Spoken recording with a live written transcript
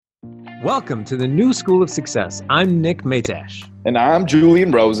Welcome to the New School of Success. I'm Nick Matash. And I'm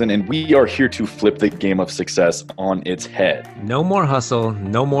Julian Rosen, and we are here to flip the game of success on its head. No more hustle,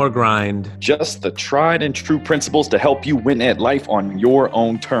 no more grind. Just the tried and true principles to help you win at life on your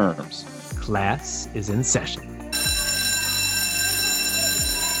own terms. Class is in session.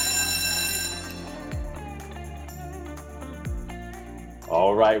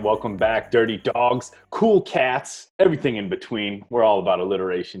 All right, welcome back, dirty dogs, cool cats, everything in between. We're all about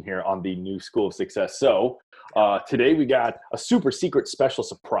alliteration here on the New School of Success. So today we got a super secret special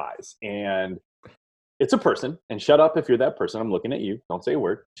surprise, and it's a person. And shut up if you're that person. I'm looking at you. Don't say a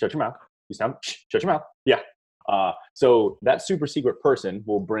word. Shut your mouth. You sound. Shut your mouth. Yeah. So that super secret person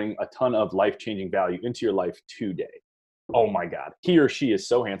will bring a ton of life-changing value into your life today. Oh my God, he or she is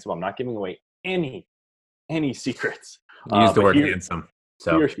so handsome. I'm not giving away any secrets. Use the word handsome.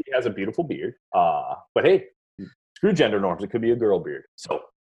 So. He or she has a beautiful beard. But hey, screw gender norms. It could be a girl beard. So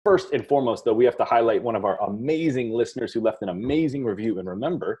first and foremost, though, we have to highlight one of our amazing listeners who left an amazing review. And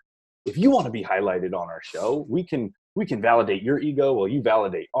remember, if you want to be highlighted on our show, we can validate your ego while you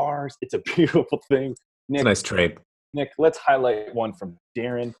validate ours. It's a beautiful thing. Nick, it's a nice trade. Nick, let's highlight one from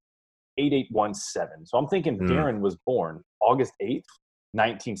Darren 8817. So I'm thinking Darren was born August 8th.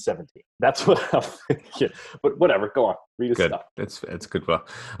 1917. That's what I'm thinking. But whatever, go on. Read his good. stuff. It's good. Well,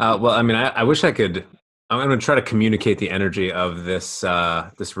 I mean, I wish I could. I'm going to try to communicate the energy of this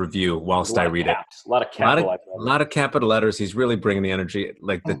review whilst I read it. A lot of capital letters. A lot of capital letters. He's really bringing the energy.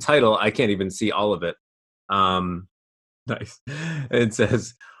 Like the title, I can't even see all of it. Nice. It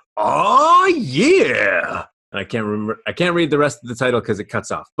says, "Oh yeah." And I can't remember. I can't read the rest of the title because it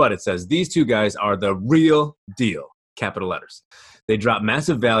cuts off. But it says, "These two guys are the real deal." Capital letters. They drop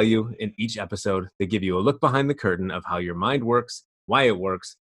massive value in each episode. They give you a look behind the curtain of how your mind works, why it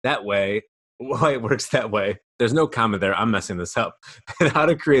works that way. There's no comma there. I'm messing this up. And how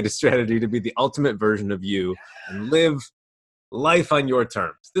to create a strategy to be the ultimate version of you and live life on your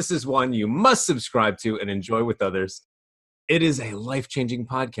terms. This is one you must subscribe to and enjoy with others. It is a life-changing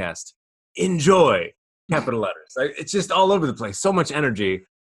podcast. Enjoy. Capital letters. It's just all over the place. So much energy.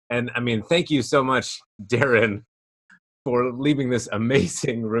 And I mean, thank you so much, Darren, for leaving this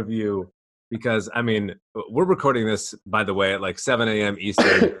amazing review, because I mean, we're recording this, by the way, at like 7 a.m.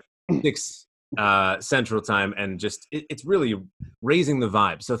 Eastern, 6 Central Time, and just it's really raising the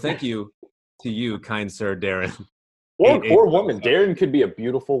vibe. So thank you to you, kind sir, Darren. Or woman. Darren could be a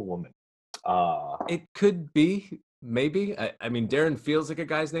beautiful woman. It could be, maybe. I mean, Darren feels like a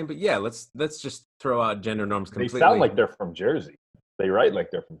guy's name, but yeah, let's just throw out gender norms completely. They sound like they're from Jersey. They write like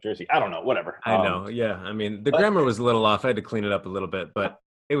they're from Jersey. I don't know. Whatever. I know. Yeah. I mean, the grammar was a little off. I had to clean it up a little bit, but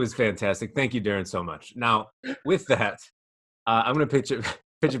it was fantastic. Thank you, Darren, so much. Now, with that, I'm going to pitch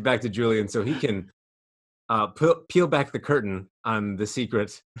it back to Julian so he can peel back the curtain on the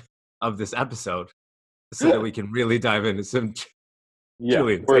secret of this episode so that we can really dive into some. Yeah,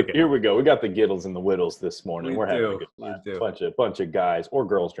 Julian, here we go. We got the giddles and the whittles this morning. We're having a good time. Bunch of guys or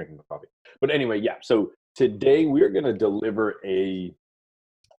girls drinking coffee. But anyway, yeah. So today we're going to deliver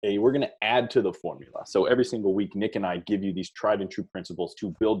we're going to add to the formula. So every single week, Nick and I give you these tried and true principles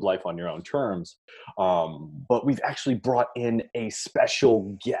to build life on your own terms. But we've actually brought in a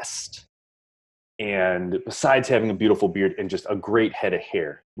special guest. And besides having a beautiful beard and just a great head of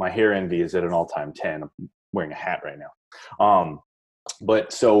hair, my hair envy is at an all-time 10. I'm wearing a hat right now.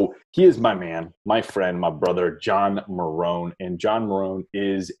 But so he is my man, my friend, my brother, John Marrone. And John Marrone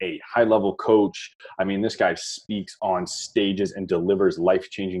is a high-level coach. I mean, this guy speaks on stages and delivers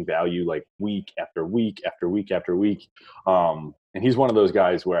life-changing value like week after week after week after week. And he's one of those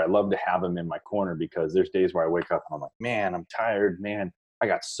guys where I love to have him in my corner because there's days where I wake up and I'm like, man, I'm tired, man. I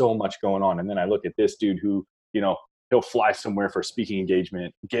got so much going on. And then I look at this dude who, he'll fly somewhere for a speaking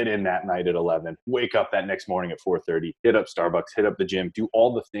engagement, get in that night at 11, wake up that next morning at 4:30, hit up Starbucks, hit up the gym, do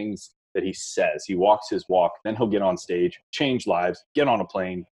all the things that he says. He walks his walk, then he'll get on stage, change lives, get on a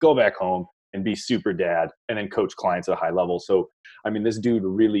plane, go back home, and be super dad, and then coach clients at a high level. So, I mean, this dude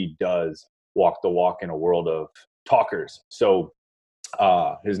really does walk the walk in a world of talkers. So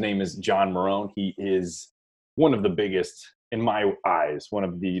his name is John Marrone. He is one of the biggest, in my eyes, one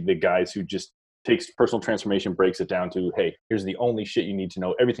of the guys who just takes personal transformation, breaks it down to, hey, here's the only shit you need to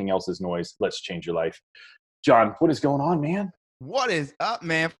know. Everything else is noise. Let's change your life. John, what is going on, man? What is up,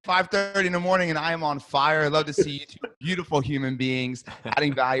 man? 5:30 in the morning and I am on fire. I love to see you two beautiful human beings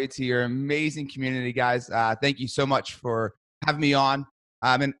adding value to your amazing community, guys. Thank you so much for having me on.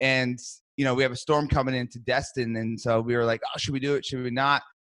 And we have a storm coming into Destin. And so we were like, oh, should we do it? Should we not?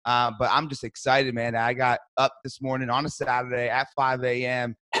 But I'm just excited, man. I got up this morning on a Saturday at 5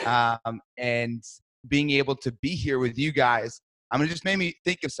 a.m. And being able to be here with you guys It just made me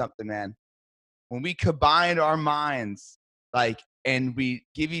think of something, man. When we combine our minds, and we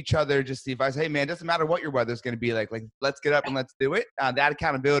give each other just the advice, hey, man, it doesn't matter what your weather's going to be like, let's get up and let's do it. That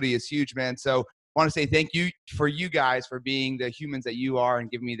accountability is huge, man. So I want to say thank you for you guys for being the humans that you are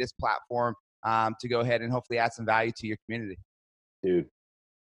and giving me this platform to go ahead and hopefully add some value to your community. Dude,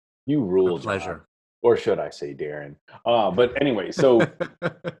 you rule, pleasure. John. Or should I say Darren? But anyway, so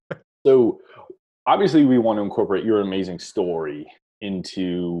obviously we want to incorporate your amazing story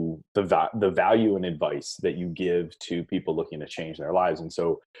into the value and advice that you give to people looking to change their lives. And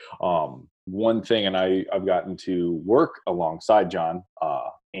so one thing, and I've gotten to work alongside John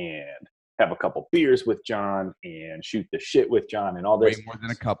and have a couple beers with John and shoot the shit with John and all this. Way more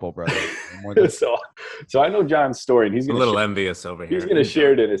than a couple, brother. More than so I know John's story, and he's a little envious over here. He's going to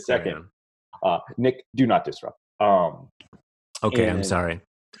share it in a second. Nick, do not disrupt. Okay, I'm sorry.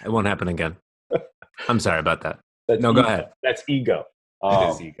 It won't happen again. I'm sorry about that. No, ego. Go ahead. That's ego. It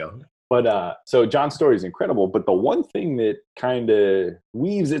is ego. But so John's story is incredible. But the one thing that kind of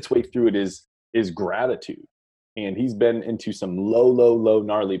weaves its way through it is gratitude. And he's been into some low,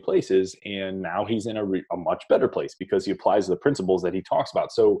 gnarly places, and now he's in a much better place because he applies the principles that he talks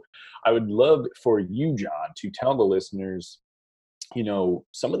about. So I would love for you, John, to tell the listeners,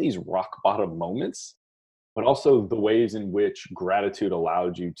 some of these rock bottom moments, but also the ways in which gratitude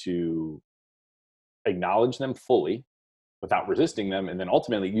allowed you to acknowledge them fully without resisting them, and then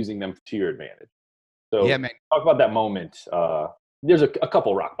ultimately using them to your advantage. So yeah, man. Talk about that moment. There's a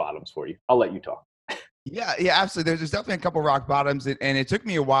couple rock bottoms for you. I'll let you talk. Yeah, absolutely. There's definitely a couple rock bottoms, and it took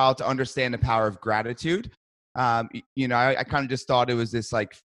me a while to understand the power of gratitude. I kind of just thought it was this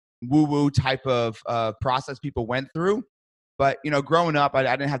like woo-woo type of process people went through. But, growing up, I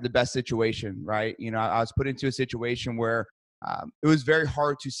didn't have the best situation, right? I was put into a situation where it was very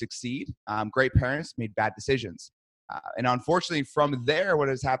hard to succeed. Great parents made bad decisions. And unfortunately, from there, what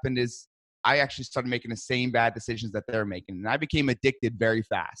has happened is I actually started making the same bad decisions that they're making. And I became addicted very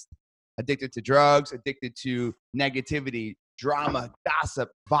fast. Addicted to drugs, addicted to negativity, drama, gossip,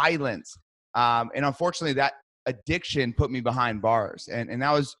 violence. And unfortunately, that addiction put me behind bars. And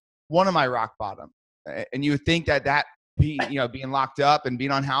that was one of my rock bottom. And you would think that being locked up and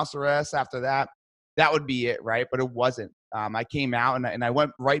being on house arrest after that would be it, right? But it wasn't. I came out and I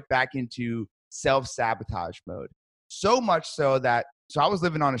went right back into self-sabotage mode. So much so that I was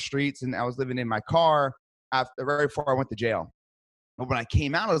living on the streets and I was living in my car right before I went to jail. But when I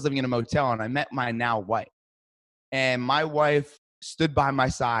came out, I was living in a motel and I met my now wife. And my wife stood by my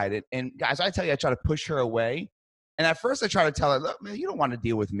side. And guys, I tell you, I try to push her away. And at first I try to tell her, look, man, you don't want to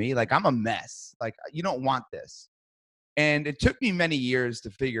deal with me. Like, I'm a mess. Like, you don't want this. And it took me many years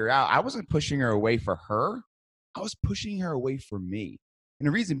to figure out I wasn't pushing her away for her. I was pushing her away for me. And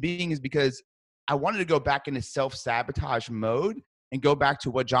the reason being is because I wanted to go back into self-sabotage mode and go back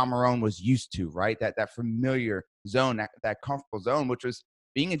to what John Marrone was used to, right? That familiar zone, that comfortable zone, which was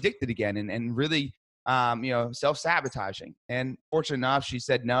being addicted again and really, self-sabotaging. And fortunate enough, she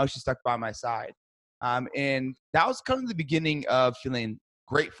said no. She stuck by my side. And that was kind of the beginning of feeling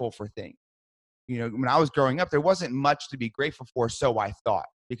grateful for things. When I was growing up, there wasn't much to be grateful for, so I thought,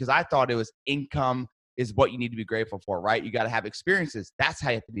 because I thought it was income is what you need to be grateful for, right? You got to have experiences. That's how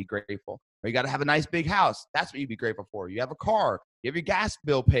you have to be grateful. Or you got to have a nice big house. That's what you'd be grateful for. You have a car. You have your gas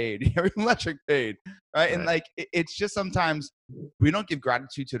bill paid. You have your electric paid, right? And it's just sometimes we don't give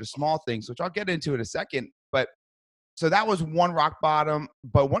gratitude to the small things, which I'll get into in a second. But so that was one rock bottom.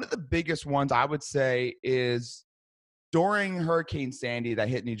 But one of the biggest ones I would say is during Hurricane Sandy that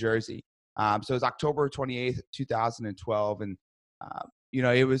hit New Jersey. So it was October 28th, 2012. And,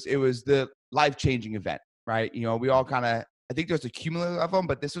 it was the life-changing event, right? We all kind of, I think there's a cumulative of them,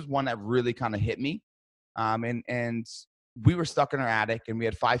 but this was one that really kind of hit me. And we were stuck in our attic and we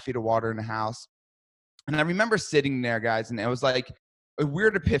had 5 feet of water in the house. And I remember sitting there, guys, and it was like a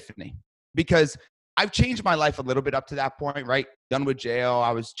weird epiphany because I've changed my life a little bit up to that point, right? Done with jail.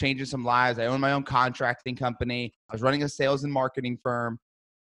 I was changing some lives. I owned my own contracting company. I was running a sales and marketing firm.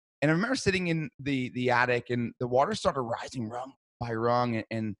 And I remember sitting in the attic and the water started rising rung by rung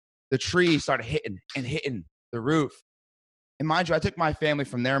and the tree started hitting the roof. And mind you, I took my family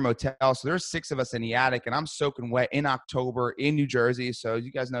from their motel. So there's 6 of us in the attic and I'm soaking wet in October in New Jersey. So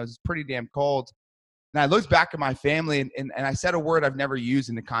you guys know it's pretty damn cold. And I looked back at my family and I said a word I've never used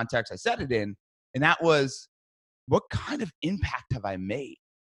in the context I said it in. And that was, what kind of impact have I made?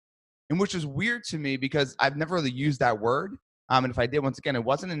 And which is weird to me because I've never really used that word. And if I did, once again, it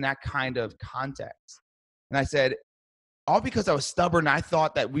wasn't in that kind of context. And I said, all because I was stubborn, I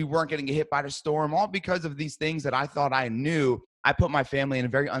thought that we weren't going to get hit by the storm, all because of these things that I thought I knew, I put my family in a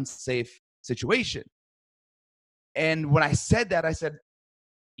very unsafe situation. And when I said that, I said,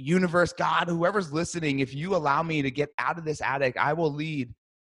 universe, God, whoever's listening, if you allow me to get out of this attic, I will lead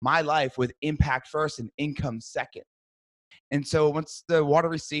my life with impact first and income second. And so once the water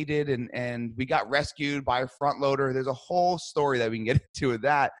receded and we got rescued by a front loader, there's a whole story that we can get into with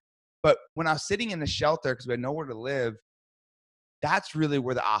that. But when I was sitting in the shelter because we had nowhere to live, that's really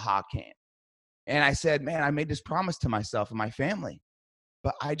where the aha came. And I said, man, I made this promise to myself and my family,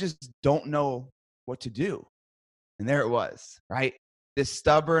 but I just don't know what to do. And there it was, right? This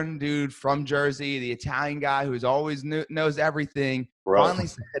stubborn dude from Jersey, the Italian guy who's always knows everything, finally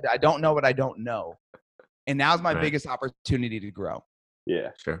said, I don't know what I don't know. And now's my biggest opportunity to grow. Yeah,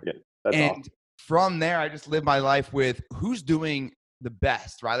 sure. Yeah, that's awesome. From there, I just live my life with who's doing the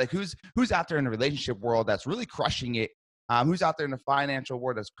best, right? Like who's out there in the relationship world that's really crushing it. Who's out there in the financial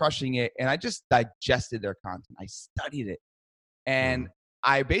world that's crushing it. And I just digested their content. I studied it. And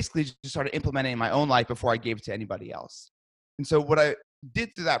I basically just started implementing in my own life before I gave it to anybody else. And so what I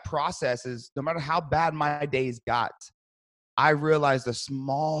did through that process is no matter how bad my days got, I realized the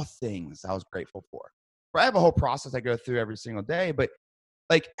small things I was grateful for. I have a whole process I go through every single day, but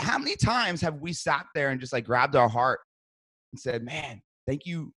like how many times have we sat there and just like grabbed our heart and said, man, thank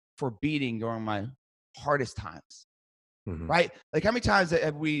you for beating during my hardest times, right? Like how many times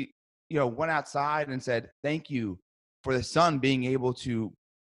have we, went outside and said, thank you for the sun being able to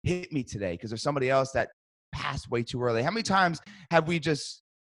hit me today because there's somebody else that passed way too early. How many times have we just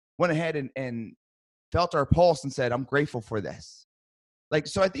went ahead and felt our pulse and said, I'm grateful for this? Like,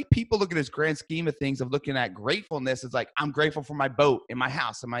 so I think people look at this grand scheme of things of looking at gratefulness as like, I'm grateful for my boat and my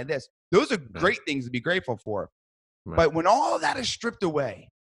house and my this. Those are great things to be grateful for. Right. But when all that is stripped away,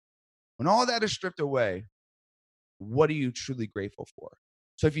 what are you truly grateful for?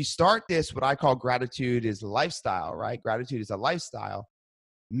 So if you start this, what I call gratitude is lifestyle, right? Gratitude is a lifestyle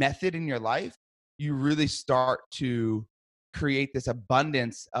method in your life. You really start to create this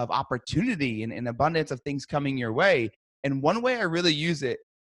abundance of opportunity and an abundance of things coming your way. And one way I really use it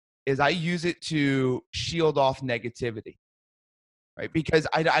is I use it to shield off negativity, right? Because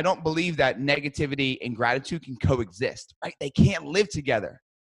I don't believe that negativity and gratitude can coexist, right? They can't live together.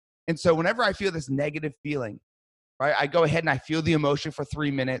 And so whenever I feel this negative feeling, right, I go ahead and I feel the emotion for 3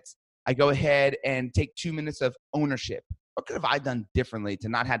 minutes. I go ahead and take 2 minutes of ownership. What could have I done differently to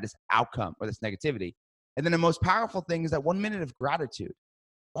not have this outcome or this negativity? And then the most powerful thing is that 1 minute of gratitude.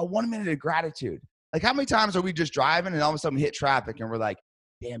 About 1 minute of gratitude. Like how many times are we just driving and all of a sudden we hit traffic and we're like,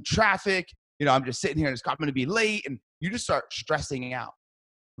 damn traffic, I'm just sitting here and I'm going to be late, and you just start stressing out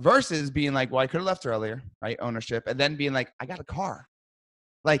versus being like, well, I could have left earlier, right? Ownership. And then being like, I got a car.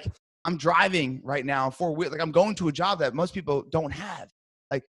 Like I'm driving right now 4-wheel, like I'm going to a job that most people don't have.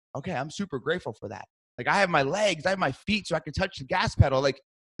 Like, okay, I'm super grateful for that. Like I have my legs, I have my feet so I can touch the gas pedal. Like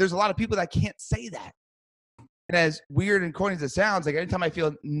there's a lot of people that can't say that. And as weird and corny as it sounds, like anytime I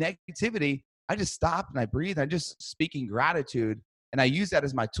feel negativity, I just stop and I breathe. I just speak in gratitude. And I use that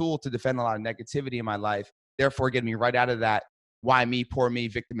as my tool to defend a lot of negativity in my life, therefore getting me right out of that why me, poor me,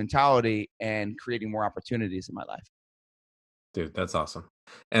 victim mentality and creating more opportunities in my life. Dude, that's awesome.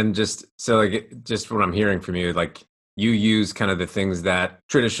 And just what I'm hearing from you, like you use kind of the things that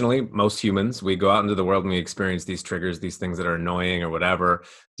traditionally most humans, we go out into the world and we experience these triggers, these things that are annoying or whatever.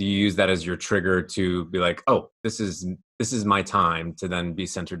 Do you use that as your trigger to be like, oh, this is my time to then be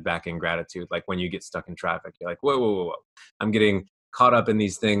centered back in gratitude? Like when you get stuck in traffic, you're like, whoa. I'm getting caught up in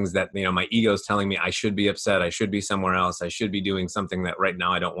these things that, my ego is telling me I should be upset. I should be somewhere else. I should be doing something that right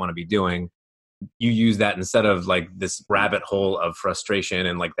now I don't want to be doing. You use that instead of like this rabbit hole of frustration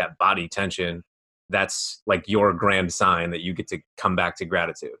and like that body tension. That's like your grand sign that you get to come back to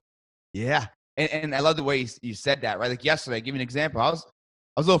gratitude. Yeah. And I love the way you said that, right? Like yesterday, give you an example. I was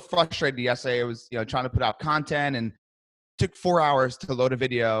a little frustrated yesterday. I was, trying to put out content and took 4 hours to load a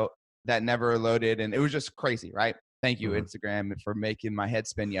video that never loaded. And it was just crazy, right? Thank you, Instagram, for making my head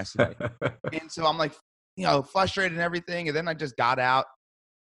spin yesterday. And so I'm like, frustrated and everything. And then I just got out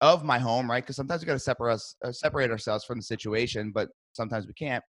of my home, right? Because sometimes we got to separate ourselves from the situation, but sometimes we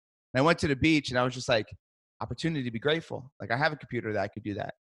can't. And I went to the beach and I was just like, opportunity to be grateful. Like I have a computer that I could do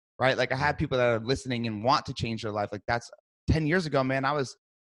that, right? Like I have people that are listening and want to change their life. Like that's 10 years ago, man, I was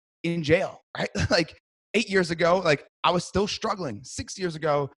in jail, right? Like 8 years ago, like I was still struggling. 6 years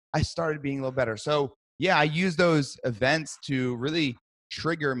ago, I started being a little better. So yeah, I use those events to really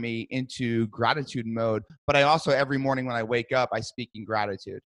trigger me into gratitude mode. But I also, every morning when I wake up, I speak in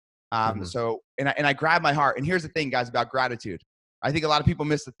gratitude. So, and I grab my heart. And here's the thing, guys, about gratitude. I think a lot of people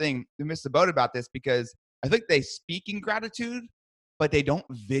miss the boat about this because I think they speak in gratitude, but they don't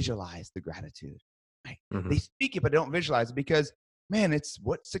visualize the gratitude. Right? They speak it, but they don't visualize it because, man, it's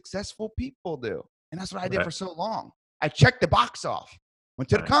what successful people do. And that's what I did for so long. I checked the box off. Went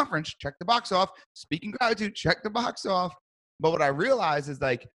to the conference, checked the box off. Speaking gratitude, checked the box off. But what I realized is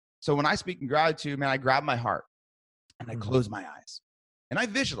like, so when I speak in gratitude, man, I grab my heart and I close my eyes and I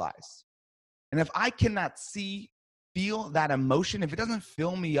visualize. And if I cannot feel that emotion, if it doesn't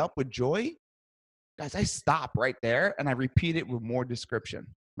fill me up with joy, guys, I stop right there and I repeat it with more description,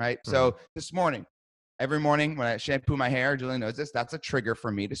 right? So this morning, every morning when I shampoo my hair, Julie knows this, that's a trigger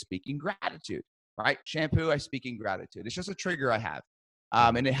for me to speak in gratitude, right? Shampoo, I speak in gratitude. It's just a trigger I have.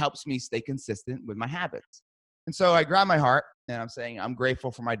 And it helps me stay consistent with my habits. And so I grab my heart and I'm saying, I'm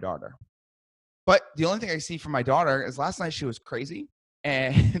grateful for my daughter. But the only thing I see from my daughter is last night she was crazy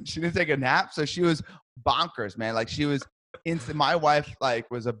and she didn't take a nap. So she was bonkers, man. Like she was my wife like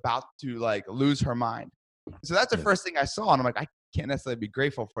was about to like lose her mind. So that's the first thing I saw. And I'm like, I can't necessarily be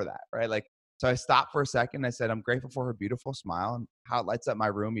grateful for that, right? Like, so I stopped for a second. I said, I'm grateful for her beautiful smile and how it lights up my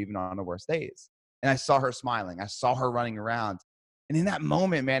room even on the worst days. And I saw her smiling. I saw her running around. And in that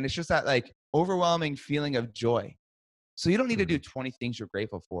moment, man, it's just that like overwhelming feeling of joy. So you don't need to do 20 things you're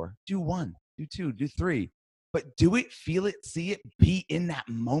grateful for. Do 1, do 2, do 3, but do it, feel it, see it, be in that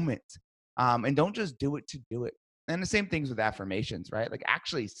moment. And don't just do it to do it. And the same things with affirmations, right? Like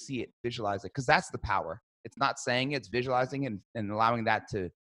actually see it, visualize it, because that's the power. It's not saying it, it's visualizing it and allowing that to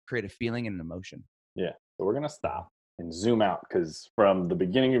create a feeling and an emotion. Yeah. So we're going to stop and zoom out because from the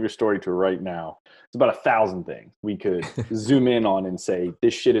beginning of your story to right now, it's about 1,000 things we could zoom in on and say,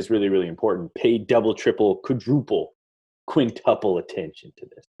 this shit is really, really important. Pay double, triple, quadruple, quintuple attention to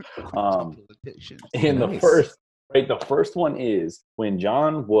this. And the first one is when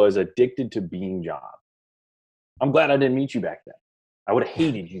John was addicted to being John. I'm glad I didn't meet you back then. I would have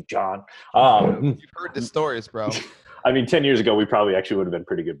hated you, John. You've heard the stories, bro. I mean, 10 years ago, we probably actually would have been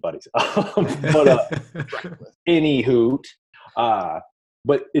pretty good buddies. Anywho,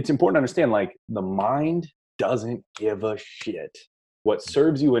 but it's important to understand, like, the mind doesn't give a shit what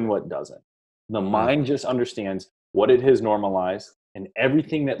serves you and what doesn't. The mind just understands what it has normalized and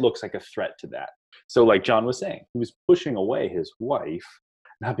everything that looks like a threat to that. So like John was saying, he was pushing away his wife,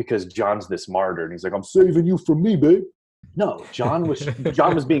 not because John's this martyr and he's like, I'm saving you from me, babe. No, John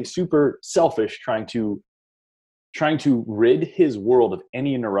was being super selfish, trying to rid his world of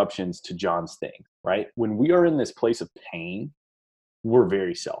any interruptions to John's thing, right? When we are in this place of pain, we're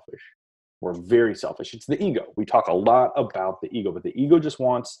very selfish. We're very selfish. It's the ego. We talk a lot about the ego, but the ego just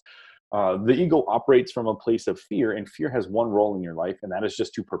wants, the ego operates from a place of fear, and fear has one role in your life, and that is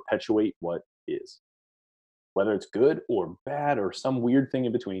just to perpetuate what is. Whether it's good or bad or some weird thing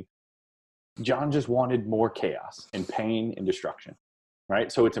in between, John just wanted more chaos and pain and destruction, right?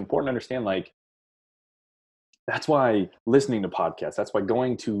 So it's important to understand, like, that's why listening to podcasts, that's why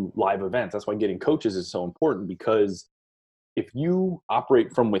going to live events, that's why getting coaches is so important, because if you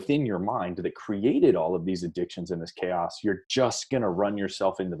operate from within your mind that created all of these addictions and this chaos, you're just going to run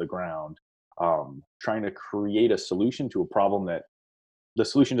yourself into the ground trying to create a solution to a problem that the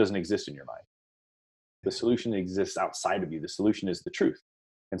solution doesn't exist in your mind. The solution exists outside of you. The solution is the truth.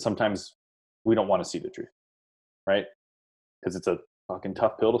 And sometimes we don't want to see the truth, right? Because it's a fucking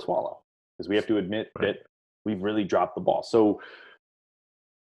tough pill to swallow, because we have to admit that we've really dropped the ball. So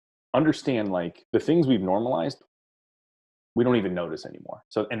understand, like, the things we've normalized, we don't even notice anymore.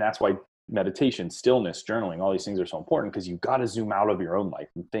 So, and that's why meditation, stillness, journaling, all these things are so important, because you've got to zoom out of your own life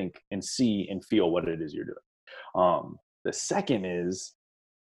and think and see and feel what it is you're doing. The second is,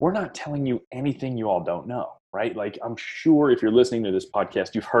 we're not telling you anything you all don't know, right? Like, I'm sure if you're listening to this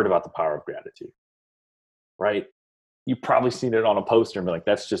podcast, you've heard about the power of gratitude, right? You've probably seen it on a poster and be like,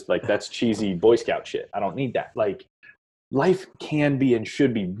 that's cheesy Boy Scout shit. I don't need that. Like, life can be and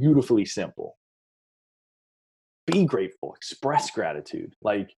should be beautifully simple. Be grateful, express gratitude.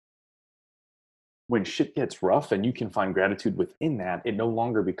 Like, when shit gets rough and you can find gratitude within that, it no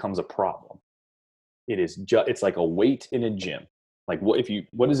longer becomes a problem. It's like a weight in a gym. Like,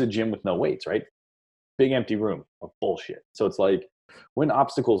 what is a gym with no weights, right? Big empty room of bullshit. So it's like, when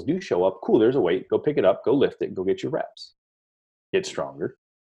obstacles do show up, cool, there's a weight, go pick it up, go lift it, go get your reps. Get stronger,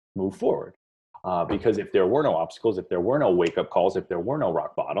 move forward. Because if there were no obstacles, if there were no wake-up calls, if there were no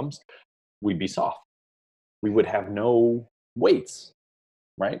rock bottoms, we'd be soft. We would have no weights,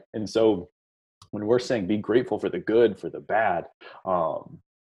 right? And so when we're saying be grateful for the good, for the bad,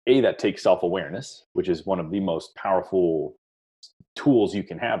 that takes self-awareness, which is one of the most powerful tools you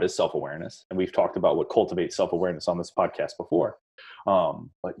can have, is self-awareness. And we've talked about what cultivates self-awareness on this podcast before.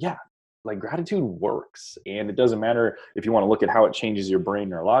 But yeah, like, gratitude works. And it doesn't matter if you want to look at how it changes your brain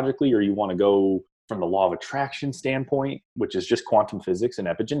neurologically, or you want to go from the law of attraction standpoint, which is just quantum physics and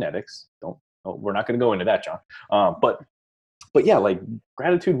epigenetics. We're not going to go into that, John. But but yeah, like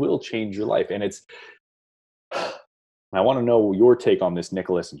gratitude will change your life. And it's, I want to know your take on this,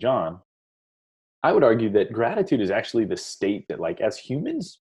 Nicholas and John. I would argue that gratitude is actually the state that, like, as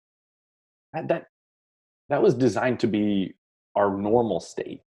humans, that was designed to be our normal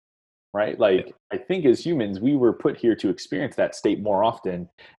state, right? Like, I think as humans, we were put here to experience that state more often.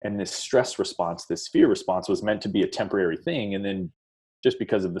 And this stress response, this fear response was meant to be a temporary thing. And then just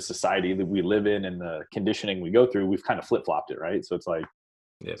because of the society that we live in and the conditioning we go through, we've kind of flip-flopped it, right? So it's like,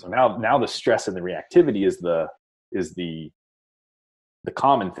 so now the stress and the reactivity is the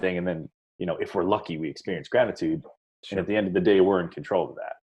common thing. And then, you know, if we're lucky, we experience gratitude. Sure. And at the end of the day, we're in control of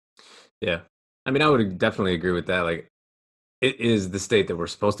that. Yeah. I mean, I would definitely agree with that. Like, it is the state that we're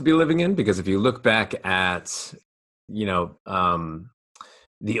supposed to be living in, because if you look back at, you know,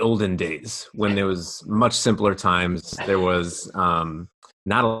 the olden days when there was much simpler times, there was not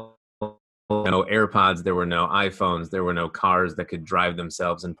no AirPods, there were no iPhones, there were no cars that could drive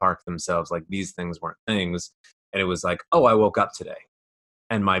themselves and park themselves. Like, these things weren't things. And it was like, oh, I woke up today.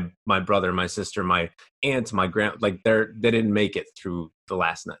 And my brother, my sister, my aunt, my grand, like they didn't make it through the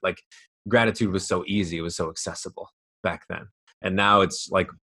last night. Like, gratitude was so easy. It was so accessible back then. And now it's like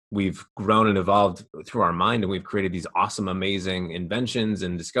we've grown and evolved through our mind, and we've created these awesome, amazing inventions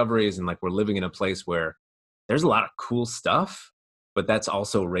and discoveries. And like, we're living in a place where there's a lot of cool stuff, but that's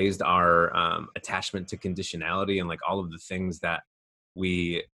also raised our attachment to conditionality and like all of the things that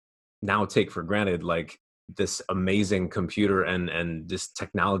we now take for granted, like this amazing computer and this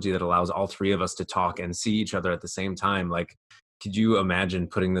technology that allows all three of us to talk and see each other at the same time. Like, could you imagine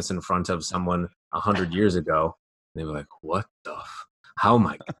putting this in front of someone 100 years ago? And they were like, what the how am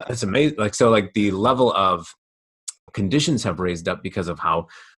I? That's amazing. Like, so like the level of conditions have raised up because of how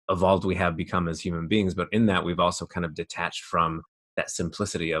evolved we have become as human beings. But in that, we've also kind of detached from that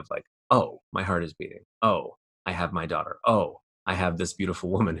simplicity of like, oh, my heart is beating. Oh, I have my daughter. Oh, I have this beautiful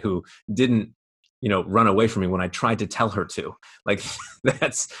woman who didn't, you know, run away from me when I tried to tell her to. Like,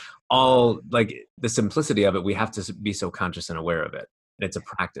 that's all, like, the simplicity of it. We have to be so conscious and aware of it. And it's a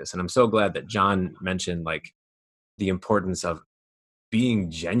practice. And I'm so glad that John mentioned like the importance of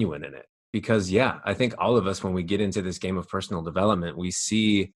being genuine in it, because yeah, I think all of us, when we get into this game of personal development, we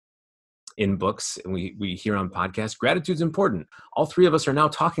see in books and we hear on podcasts, gratitude's important. All three of us are now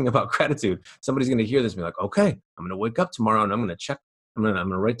talking about gratitude. Somebody's going to hear this and be like, okay, I'm going to wake up tomorrow and I'm going to check, I'm going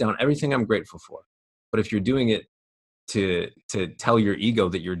to write down everything I'm grateful for. But if you're doing it to tell your ego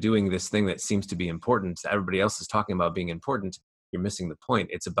that you're doing this thing that seems to be important, everybody else is talking about being important, you're missing the point.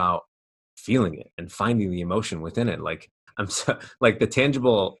 It's about feeling it and finding the emotion within it. Like, I'm so, like the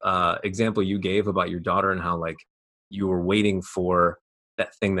tangible example you gave about your daughter and how like you were waiting for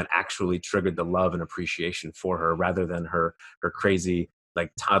that thing that actually triggered the love and appreciation for her, rather than her crazy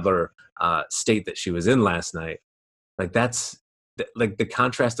like toddler state that she was in last night. Like, that's like the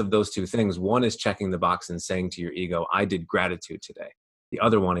contrast of those two things. One is checking the box and saying to your ego, I did gratitude today. The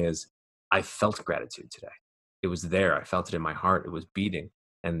other one is, I felt gratitude today. It was there. I felt it in my heart. It was beating.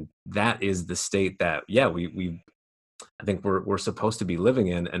 And that is the state that, yeah, I think we're supposed to be living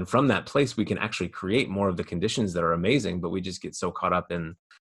in. And from that place, we can actually create more of the conditions that are amazing, but we just get so caught up in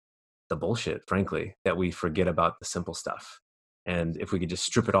the bullshit, frankly, that we forget about the simple stuff. And if we could just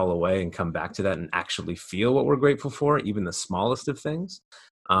strip it all away and come back to that and actually feel what we're grateful for, even the smallest of things,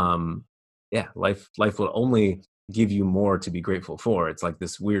 yeah, life will only give you more to be grateful for. It's like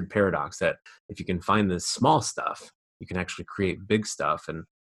this weird paradox that if you can find the small stuff, you can actually create big stuff. And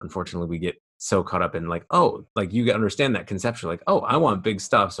unfortunately, we get so caught up in like, oh, like you understand that conceptually, like, oh, I want big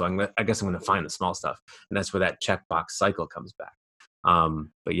stuff, so I guess I'm going to find the small stuff, and that's where that checkbox cycle comes back.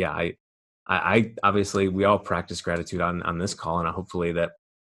 But yeah, I obviously we all practice gratitude on this call, and hopefully that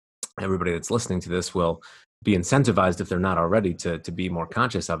everybody that's listening to this will be incentivized, if they're not already, to be more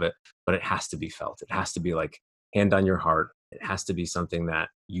conscious of it. But it has to be felt. It has to be like hand on your heart. It has to be something that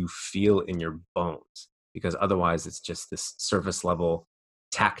you feel in your bones, because otherwise it's just this surface level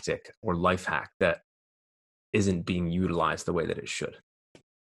tactic or life hack that isn't being utilized the way that it should.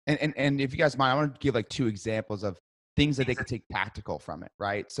 And if you guys mind, I want to give like 2 examples of things that they could take practical from it,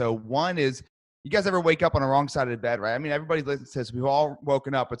 right? So one is, you guys ever wake up on the wrong side of the bed, right? I mean, everybody says we've all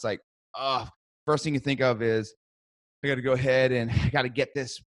woken up. It's like, first thing you think of is, I got to go ahead and I got to get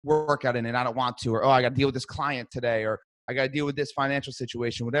this workout in and I don't want to, or, oh, I got to deal with this client today, or I got to deal with this financial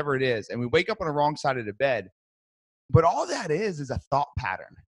situation, whatever it is. And we wake up on the wrong side of the bed. But all that is a thought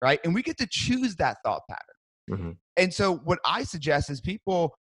pattern, right? And we get to choose that thought pattern. Mm-hmm. And so what I suggest is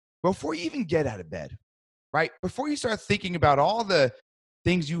people, before you even get out of bed, right? Before you start thinking about all the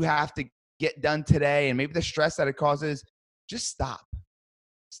things you have to get done today and maybe the stress that it causes, just stop.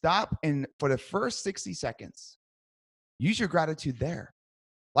 Stop. And for the first 60 seconds, use your gratitude there.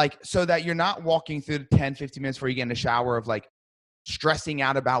 Like, so that you're not walking through the 10, 15 minutes before you get in the shower of like stressing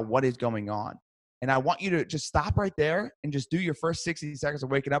out about what is going on. And I want you to just stop right there and just do your first 60 seconds of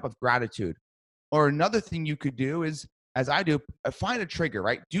waking up with gratitude. Or another thing you could do is, as I do, find a trigger,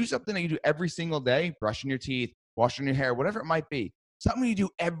 right? Do something that you do every single day, brushing your teeth, washing your hair, whatever it might be. Something you do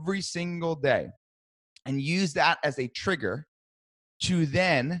every single day, and use that as a trigger to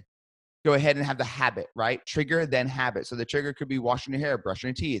then go ahead and have the habit, right? Trigger, then habit. So the trigger could be washing your hair, brushing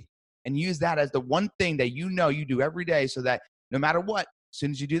your teeth, and use that as the one thing that you know you do every day, so that no matter what, as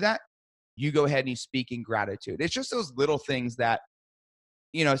soon as you do that, you go ahead and you speak in gratitude. It's just those little things that,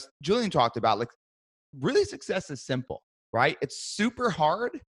 you know, Julian talked about. Like, really, success is simple, right? It's super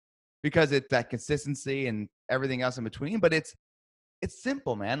hard because it's that consistency and everything else in between, but it's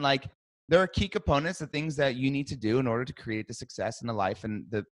simple, man. Like, there are key components, the things that you need to do in order to create the success in the life and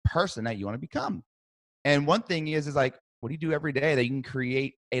the person that you want to become. And one thing is like, what do you do every day that you can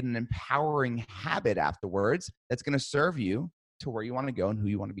create an empowering habit afterwards that's going to serve you to where you want to go and who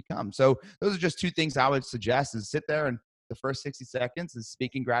you want to become? So those are just two things I would suggest: is sit there and the first 60 seconds is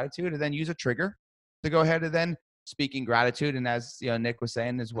speaking gratitude, and then use a trigger to go ahead and then speaking gratitude. And as you know, Nick was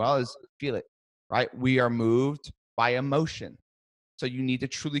saying as well, is feel it, right? We are moved by emotion. So you need to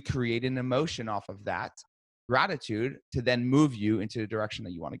truly create an emotion off of that gratitude to then move you into the direction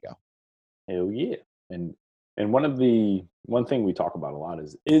that you want to go. Hell yeah. And one thing we talk about a lot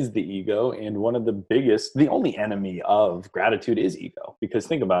is the ego. And one of the only enemy of gratitude is ego. Because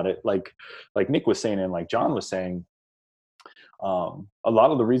think about it, like Nick was saying, and like John was saying, a lot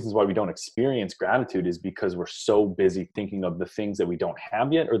of the reasons why we don't experience gratitude is because we're so busy thinking of the things that we don't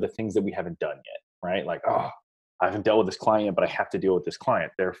have yet, or the things that we haven't done yet, right? Like, oh, I haven't dealt with this client, but I have to deal with this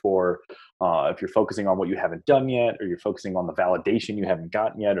client. Therefore, if you're focusing on what you haven't done yet, or you're focusing on the validation you haven't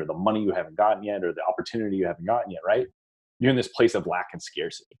gotten yet, or the money you haven't gotten yet, or the opportunity you haven't gotten yet, right? You're in this place of lack and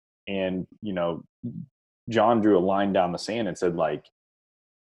scarcity. And, you know, John drew a line down the sand and said, like,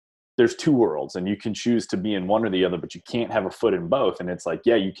 there's two worlds, and you can choose to be in one or the other, but you can't have a foot in both. And it's like,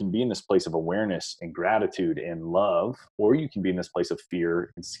 yeah, you can be in this place of awareness and gratitude and love, or you can be in this place of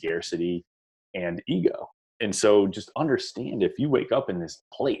fear and scarcity and ego. And so just understand, if you wake up in this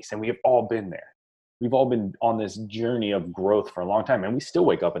place, and we have all been there, we've all been on this journey of growth for a long time, and we still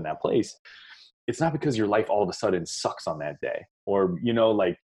wake up in that place. It's not because your life all of a sudden sucks on that day, or, you know,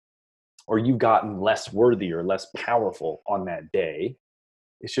 like, or you've gotten less worthy or less powerful on that day.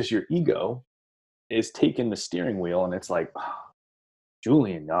 It's just your ego is taking the steering wheel, and it's like, oh,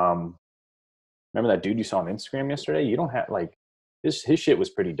 Julian, remember that dude you saw on Instagram yesterday? You don't have, like, his shit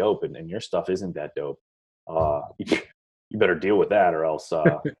was pretty dope, and your stuff isn't that dope. You better deal with that, or else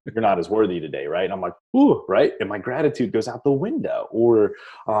you're not as worthy today, right? And I'm like, ooh, right? And my gratitude goes out the window. Or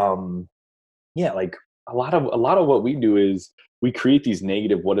yeah, like a lot of what we do is we create these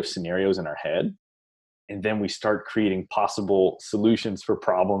negative what if scenarios in our head, and then we start creating possible solutions for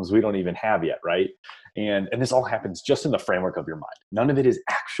problems we don't even have yet, right? And this all happens just in the framework of your mind. None of it is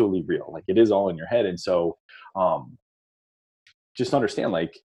actually real. Like, it is all in your head. And so just understand,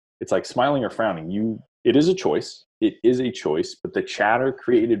 like, it's like smiling or frowning. It is a choice. It is a choice, but the chatter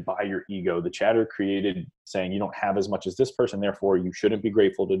created by your ego, the chatter created saying you don't have as much as this person, therefore you shouldn't be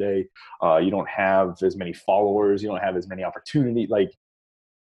grateful today. You don't have as many followers. You don't have as many opportunities. Like,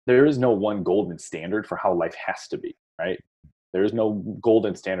 there is no one golden standard for how life has to be, right? There is no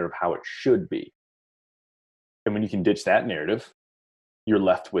golden standard of how it should be. And when you can ditch that narrative, you're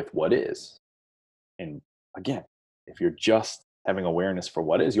left with what is. And again, if you're just having awareness for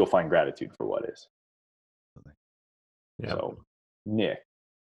what is, you'll find gratitude for what is. Yep. So, Nick,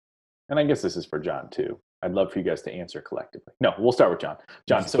 and I guess this is for John too. I'd love for you guys to answer collectively. No, we'll start with John.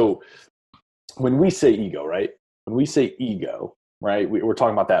 John, so when we say ego, right? When we say ego, right, we're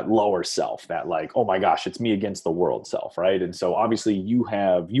talking about that lower self, that like, oh my gosh, it's me against the world self, right? And so obviously you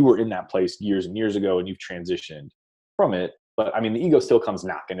were in that place years and years ago, and you've transitioned from it. But I mean, the ego still comes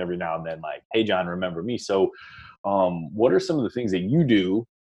knocking every now and then, like, hey, John, remember me. So what are some of the things that you do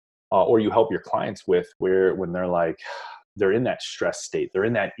or you help your clients with, where when they're like, they're in that stress state, they're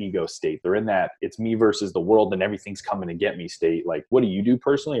in that ego state, they're in that it's me versus the world and everything's coming to get me state? Like, what do you do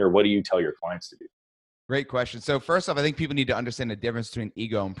personally, or what do you tell your clients to do? Great question. So first off, I think people need to understand the difference between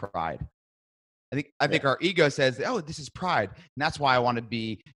ego and pride. I think our ego says, oh, this is pride, and that's why I want to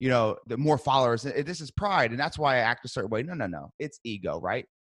be, you know, the more followers. This is pride, and that's why I act a certain way. No. It's ego, right?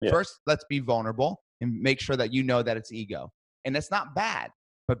 Yeah. First, let's be vulnerable and make sure that you know that it's ego. And that's not bad,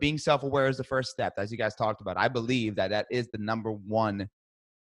 but being self-aware is the first step, as you guys talked about. I believe that is the number one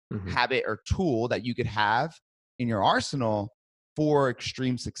habit or tool that you could have in your arsenal for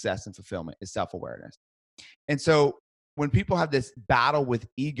extreme success and fulfillment, is self-awareness. And so when people have this battle with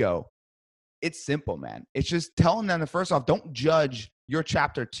ego, it's simple, man. It's just telling them, first off, don't judge your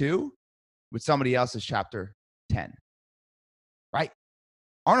chapter 2 with somebody else's chapter 10, right?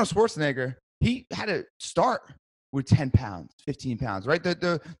 Arnold Schwarzenegger, he had to start with 10 pounds, 15 pounds, right?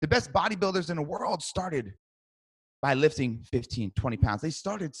 The best bodybuilders in the world started by lifting 15, 20 pounds. They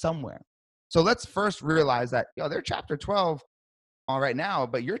started somewhere. So let's first realize that, they're chapter 12 right now,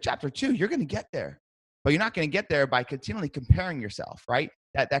 but you're chapter 2, you're going to get there. But you're not going to get there by continually comparing yourself, right?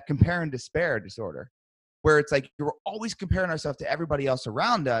 That compare and despair disorder, where it's like you're always comparing ourselves to everybody else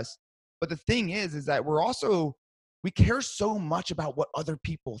around us. But the thing is that we care so much about what other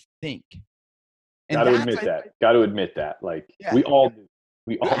people think. And Got to admit that. Like, yeah, we all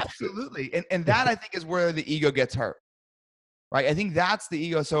do. Absolutely. And that, I think, is where the ego gets hurt, right? I think that's the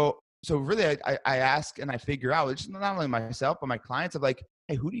ego. So really, I ask and I figure out, it's not only myself, but my clients of like,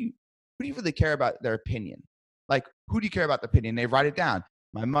 hey, who do you really care about their opinion? Like, who do you care about the opinion? They write it down.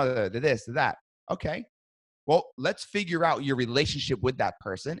 My mother, the this, the that. Okay. Well, let's figure out your relationship with that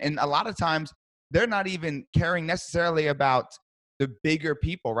person. And a lot of times they're not even caring necessarily about the bigger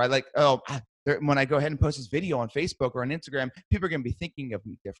people, right? Like, when I go ahead and post this video on Facebook or on Instagram, people are going to be thinking of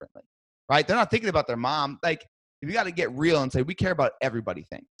me differently, right? They're not thinking about their mom. Like, you got to get real and say, we care about everybody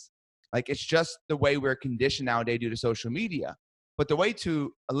thinks. Like, it's just the way we're conditioned nowadays due to social media. But the way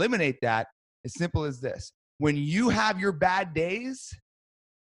to eliminate that is simple as this. When you have your bad days,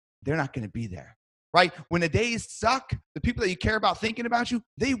 they're not going to be there, right? When the days suck, the people that you care about thinking about you,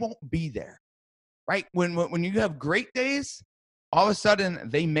 they won't be there, right? When you have great days, all of a sudden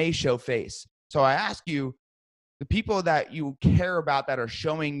they may show face. So I ask you, the people that you care about that are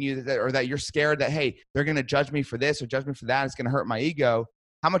showing you that, or that you're scared that, hey, they're going to judge me for this or judge me for that, it's going to hurt my ego.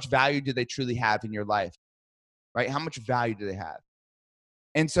 How much value do they truly have in your life, right? How much value do they have?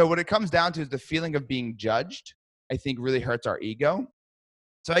 And so what it comes down to is the feeling of being judged, I think, really hurts our ego.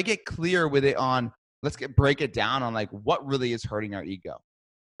 So I get clear with it on, break it down on like what really is hurting our ego,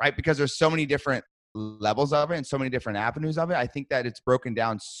 right? Because there's so many different levels of it and so many different avenues of it. I think that it's broken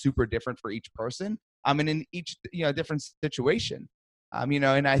down super different for each person. And in each, different situation,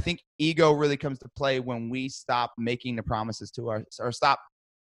 and I think ego really comes to play when we stop making the promises to or stop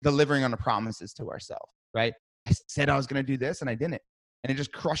delivering on the promises to ourselves, right? I said I was going to do this and I didn't. And it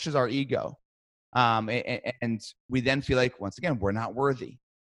just crushes our ego. And we then feel like, once again, we're not worthy.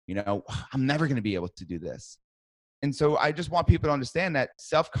 I'm never going to be able to do this. And so I just want people to understand that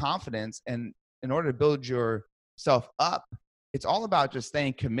self-confidence, and in order to build yourself up, it's all about just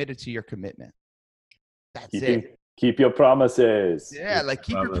staying committed to your commitment. That's it. Keep your promises. Yeah, like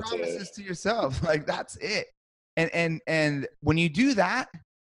keep your promises to yourself. Like, that's it. And when you do that,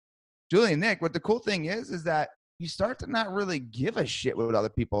 Julie and Nick, what the cool thing is that you start to not really give a shit what other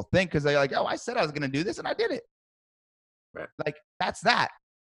people think, because they're like, oh, I said I was going to do this and I did it. Right. Like, that's that.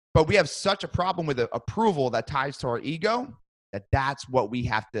 But we have such a problem with the approval that ties to our ego that's what we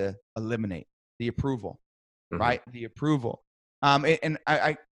have to eliminate, the approval, right? The approval. And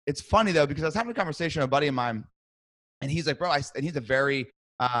it's funny though, because I was having a conversation with a buddy of mine, and he's like, bro, and he's a very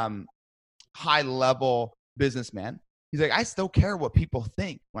high level businessman. He's like, I still care what people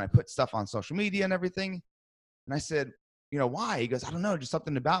think when I put stuff on social media and everything. And I said, why? He goes, I don't know, just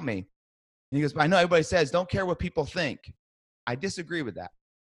something about me. And he goes, I know everybody says don't care what people think. I disagree with that.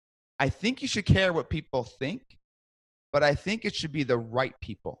 I think you should care what people think, but I think it should be the right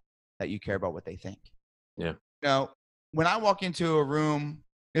people that you care about what they think. Yeah. When I walk into a room,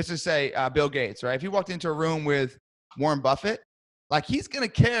 let's just say Bill Gates, right? If you walked into a room with Warren Buffett, like, he's going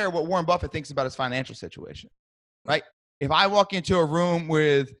to care what Warren Buffett thinks about his financial situation, right? If I walk into a room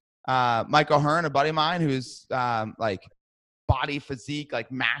with Michael Hearn, a buddy of mine who's like body physique,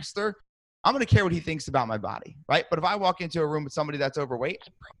 like master, I'm going to care what he thinks about my body, right? But if I walk into a room with somebody that's overweight,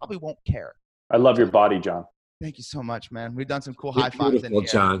 I probably won't care. I love your body, John. Thank you so much, man. We've done some cool high fives in here.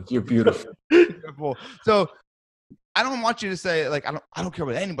 John, you're beautiful. Beautiful. So I don't want you to say, like, I don't care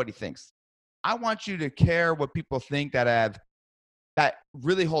what anybody thinks. I want you to care what people think that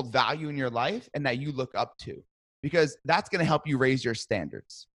really hold value in your life and that you look up to, because that's going to help you raise your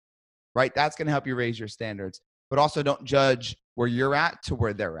standards, right? That's going to help you raise your standards. But also, don't judge where you're at to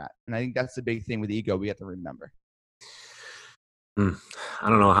where they're at. And I think that's the big thing with ego we have to remember. I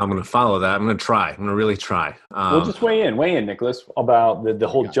don't know how I'm going to follow that. I'm going to try. I'm going to really try. We'll just weigh in, Nicholas, about the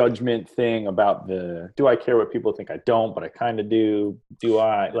whole judgment thing, about do I care what people think? I don't, but I kind of do. Do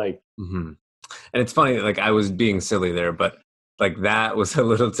I like? And it's funny, like, I was being silly there, but like, that was a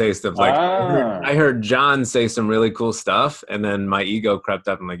little taste of like, I heard John say some really cool stuff, and then my ego crept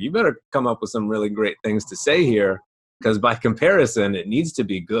up. I'm like, you better come up with some really great things to say here, because by comparison, it needs to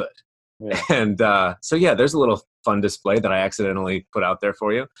be good. And so, yeah, there's a little fun display that I accidentally put out there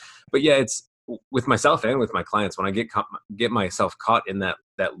for you. But yeah, it's with myself and with my clients, when I get myself caught in that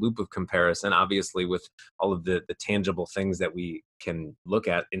loop of comparison, obviously with all of the tangible things that we can look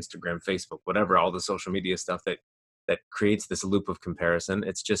at, Instagram, Facebook, whatever, all the social media stuff that creates this loop of comparison.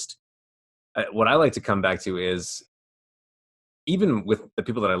 It's just what I like to come back to is, even with the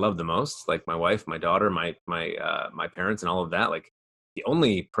people that I love the most, like my wife, my daughter, my parents, and all of that, like the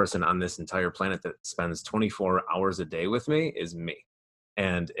only person on this entire planet that spends 24 hours a day with me is me.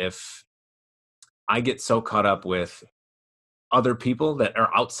 And if I get so caught up with other people that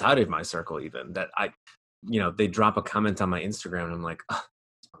are outside of my circle, even that they drop a comment on my Instagram and I'm like, oh,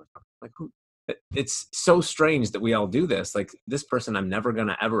 like who? It's so strange that we all do this. Like, this person I'm never going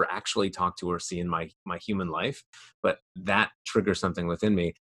to ever actually talk to or see in my human life, but that triggers something within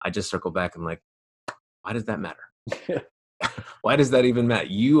me. I just circle back and like, why does that matter? Why does that even matter?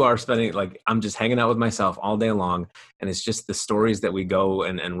 You are spending, like, I'm just hanging out with myself all day long, and it's just the stories that we go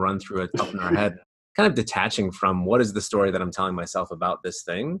and run through it up in our head, kind of detaching from what is the story that I'm telling myself about this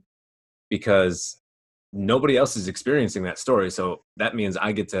thing, because nobody else is experiencing that story. So that means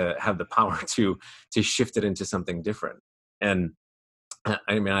I get to have the power to shift it into something different. And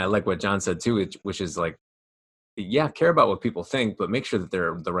I mean, I like what John said too, which is like, yeah, care about what people think, but make sure that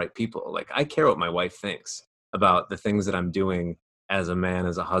they're the right people. Like, I care what my wife thinks about the things that I'm doing as a man,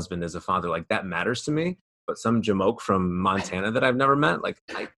 as a husband, as a father. Like, that matters to me. But some jamoke from Montana that I've never met, like,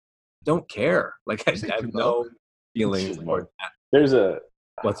 I don't care. Like, I have no feelings for that. There's a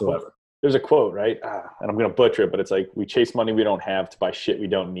whatsoever. There's a quote, right? And I'm going to butcher it, but it's like, we chase money we don't have to buy shit we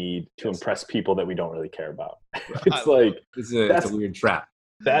don't need to impress people that we don't really care about. It's like, it's a weird trap.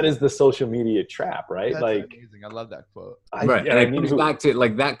 That is the social media trap, right? That's like amazing. I love that quote. Right. And it comes back to,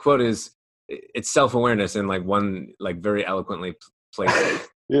 like, that quote is, it's self-awareness in like one, like, very eloquently placed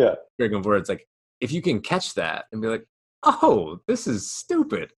words. Like, if you can catch that and be like, oh, this is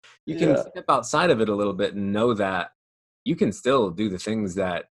stupid, you can step outside of it a little bit and know that you can still do the things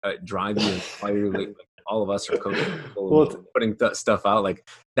that drive you and inspire you. Like, all of us are coaching people, putting stuff out. Like,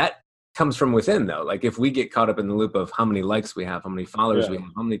 that comes from within, though. Like, if we get caught up in the loop of how many likes we have, how many followers we have,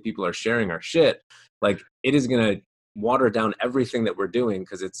 how many people are sharing our shit, like, it is going to water down everything that we're doing,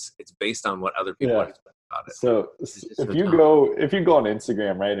 because it's based on what other people are saying about it. So if you go on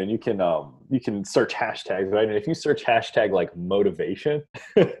Instagram, right, and you can search hashtags, right, and if you search hashtag like motivation,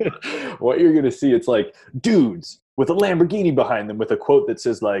 what you're going to see, it's like dudes with a Lamborghini behind them with a quote that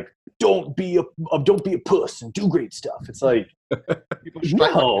says like, don't be a puss and do great stuff. It's like,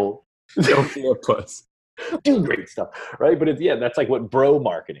 no, don't be a puss, do great stuff, right? But that's like what bro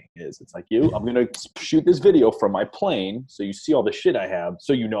marketing is. It's like, I'm going to shoot this video from my plane so you see all the shit I have,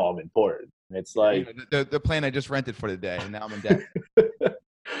 so you know I'm important. And it's like the plane I just rented for the day, and now I'm in debt.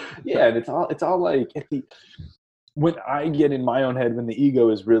 And it's all like, when I get in my own head, when the ego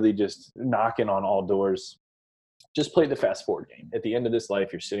is really just knocking on all doors, just play the fast forward game. At the end of this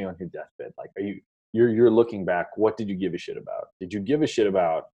life, you're sitting on your deathbed. Like, you're looking back. What did you give a shit about? Did you give a shit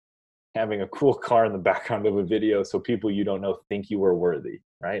about having a cool car in the background of a video so people you don't know think you were worthy,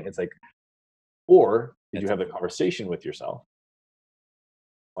 right? It's like, or did you have a conversation with yourself?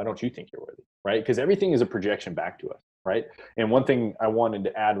 Why don't you think you're worthy, right? Because everything is a projection back to us, right? And one thing I wanted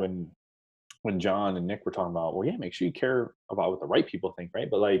to add when John and Nick were talking about, well, yeah, make sure you care about what the right people think, right?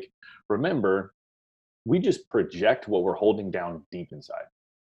 But like, remember, we just project what we're holding down deep inside.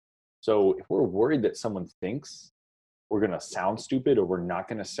 So if we're worried that someone thinks we're going to sound stupid or we're not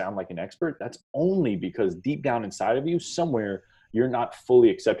going to sound like an expert, that's only because deep down inside of you, somewhere, you're not fully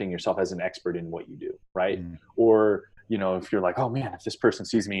accepting yourself as an expert in what you do, right? Or, if you're like, oh man, if this person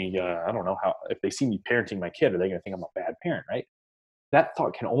sees me, I don't know if they see me parenting my kid, are they going to think I'm a bad parent, right? That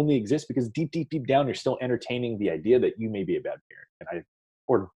thought can only exist because deep down, you're still entertaining the idea that you may be a bad parent. And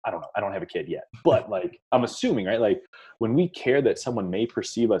I don't know, I don't have a kid yet, but like, I'm assuming, right? Like, when we care that someone may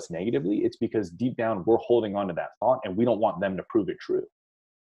perceive us negatively, it's because deep down we're holding on to that thought and we don't want them to prove it true.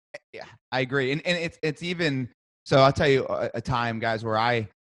 Yeah, I agree. And it's even, so I'll tell you a time, guys, where I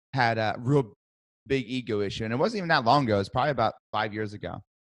had a real big ego issue, and it wasn't even that long ago. It's probably about 5 years ago.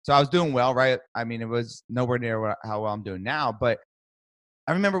 So I was doing well, right? I mean, it was nowhere near how well I'm doing now, but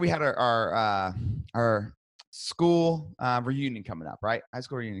I remember we had our school reunion coming up, right? High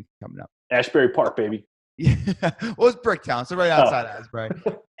school reunion coming up. Ashbury Park, baby. Yeah, well, it's Bricktown, so right outside Asbury.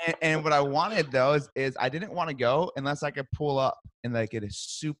 And what I wanted though is I didn't want to go unless I could pull up and like get a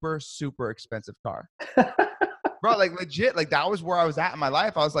super, super expensive car. Bro, like legit, like that was where I was at in my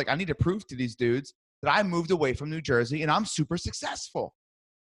life. I was like, I need to prove to these dudes that I moved away from New Jersey and I'm super successful.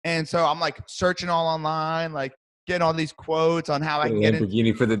 And so I'm like searching all online, like getting all these quotes on how I can get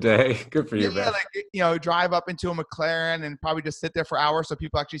Lamborghini for the day. Good for you, man. Like, drive up into a McLaren and probably just sit there for hours so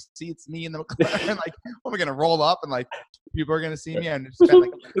people actually see it's me in the McLaren. Like, am I gonna roll up and like people are gonna see me and spend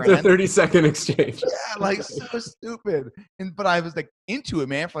like it's a 30-second exchange. Yeah, like so stupid. But I was like into it,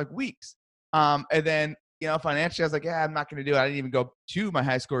 man, for like weeks. And then financially, I was like, yeah, I'm not gonna do it. I didn't even go to my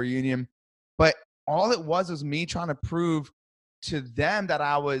high school reunion, but all it was me trying to prove to them that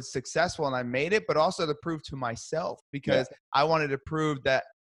I was successful and I made it, but also to prove to myself because I wanted to prove that,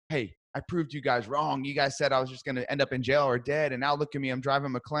 hey, I proved you guys wrong. You guys said I was just going to end up in jail or dead. And now look at me, I'm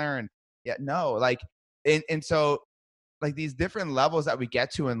driving McLaren. Yeah, no, like, and so like these different levels that we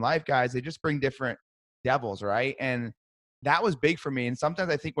get to in life, guys, they just bring different devils, right? And that was big for me. And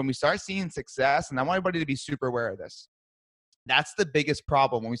sometimes I think when we start seeing success, and I want everybody to be super aware of this, that's the biggest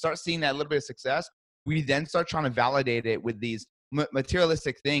problem. When we start seeing that little bit of success, we then start trying to validate it with these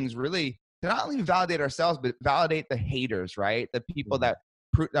materialistic things, really to not only validate ourselves, but validate the haters, right? The people that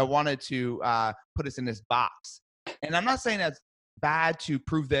wanted to put us in this box. And I'm not saying that's bad to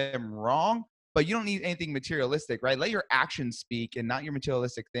prove them wrong, but you don't need anything materialistic, right? Let your actions speak and not your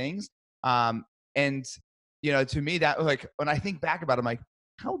materialistic things. And, to me, that like when I think back about it, I'm like,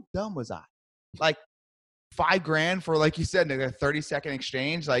 how dumb was I? Like $5,000 for, like you said, like a 30-second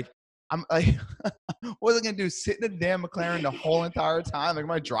exchange. Like, I'm like, what was I gonna do? Sit in a damn McLaren the whole entire time? Like,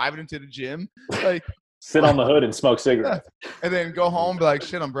 am I driving into the gym? Like, sit on the hood and smoke cigarettes, and then go home, be like,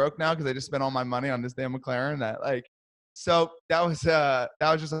 shit, I'm broke now because I just spent all my money on this damn McLaren. So that was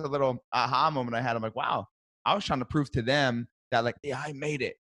just a little aha moment I had. I'm like, wow, I was trying to prove to them that like, yeah, I made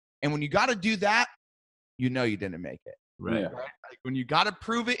it. And when you got to do that, you didn't make it, right? Like when you got to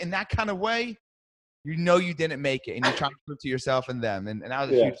prove it in that kind of way, you didn't make it, and you're trying to prove to yourself and them, and that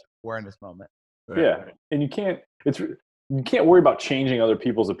was a huge awareness moment. Right? Yeah, and you can't worry about changing other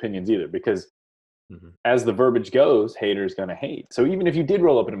people's opinions either, because as the verbiage goes, haters gonna hate. So even if you did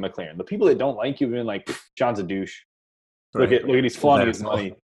roll up in a McLaren, the people that don't like you have been like, John's a douche. Right. Look at he's flaunting his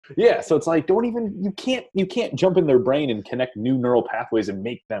money. Yeah, so it's like you can't jump in their brain and connect new neural pathways and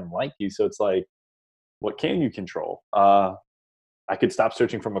make them like you. So it's like, what can you control? I could stop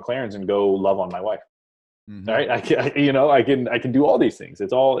searching for McLarens and go love on my wife. All right, I can do all these things.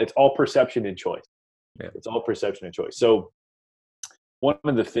 It's all perception and choice. Yeah. It's all perception and choice. So one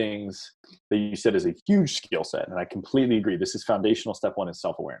of the things that you said is a huge skill set, and I completely agree. This is foundational. Step one is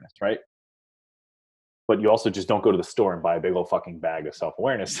self-awareness, right? But you also just don't go to the store and buy a big old fucking bag of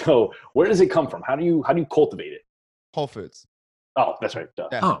self-awareness. So where does it come from? How do you cultivate it? Whole Foods. Oh, that's right. Duh.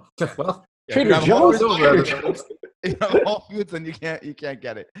 Yeah. Oh, well, Trader Joe's. Whole Foods, and you can't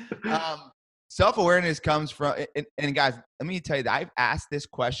get it. Self-awareness comes from, and guys, let me tell you that I've asked this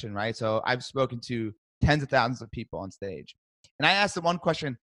question, right? So I've spoken to tens of thousands of people on stage, and I asked the one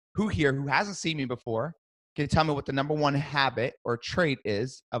question: who here who hasn't seen me before can tell me what the number one habit or trait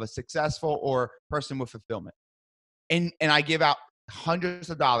is of a successful or person with fulfillment? And I give out hundreds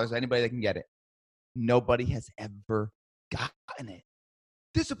of dollars to anybody that can get it. Nobody has ever gotten it.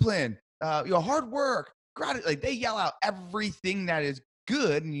 Discipline, hard work, gratitude. Like, they yell out everything that is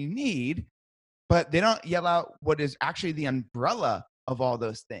good and you need, but they don't yell out what is actually the umbrella of all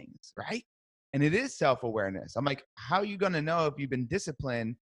those things, right? And it is self-awareness. I'm like, how are you going to know if you've been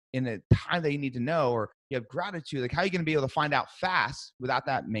disciplined in the time that you need to know, or you have gratitude? Like, how are you going to be able to find out fast without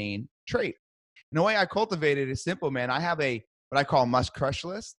that main trait? And the way I cultivate it is simple, man. I have what I call a must crush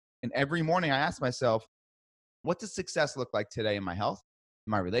list. And every morning I ask myself, what does success look like today in my health,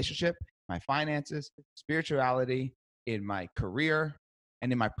 in my relationship, my finances, spirituality, in my career,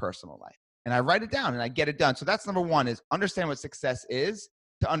 and in my personal life? And I write it down and I get it done. So that's number one, is understand what success is,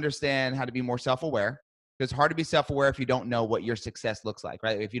 to understand how to be more self-aware. Because it's hard to be self-aware if you don't know what your success looks like,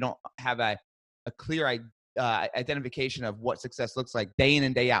 right? If you don't have a clear identification of what success looks like day in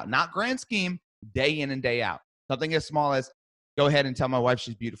and day out, not grand scheme, day in and day out. Something as small as go ahead and tell my wife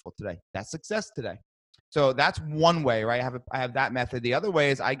she's beautiful today. That's success today. So that's one way, right? I have that method. The other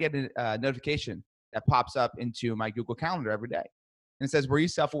way is I get a notification that pops up into my Google Calendar every day. And it says, were you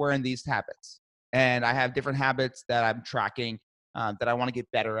self-aware in these habits? And I have different habits that I'm tracking that I want to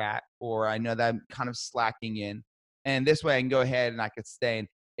get better at, or I know that I'm kind of slacking in. And this way I can go ahead and I could stay. And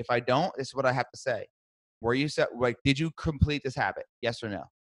if I don't, this is what I have to say. Did you complete this habit? Yes or no?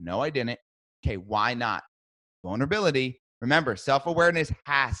 No, I didn't. Okay, why not? Vulnerability. Remember, self-awareness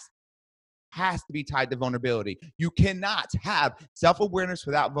has to be tied to vulnerability. You cannot have self-awareness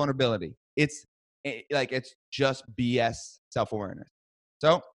without vulnerability. It's just BS self-awareness.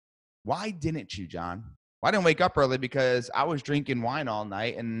 So why didn't you, John? Well, I didn't wake up early because I was drinking wine all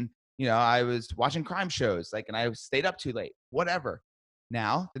night, and I was watching crime shows, and I stayed up too late. Whatever.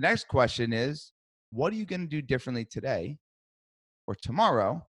 Now the next question is, what are you going to do differently today or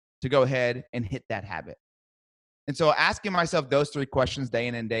tomorrow to go ahead and hit that habit? And so asking myself those 3 questions day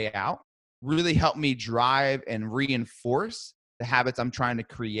in and day out really helped me drive and reinforce the habits I'm trying to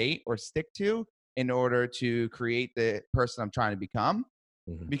create or stick to in order to create the person I'm trying to become.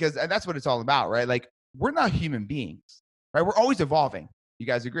 Because that's what it's all about, right? Like, we're not human beings, right? We're always evolving. You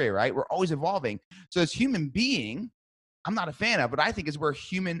guys agree, right? We're always evolving. So as human being, I'm not a fan of, but I think is we're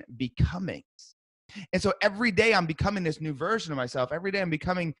human becomings. And so every day I'm becoming this new version of myself. Every day I'm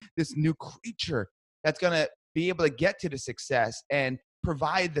becoming this new creature that's going to be able to get to the success and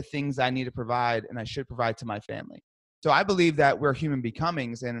provide the things I need to provide and I should provide to my family. So I believe that we're human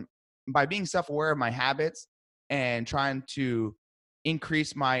becomings. And by being self-aware of my habits and trying to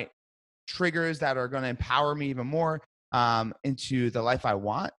increase my triggers that are going to empower me even more into the life I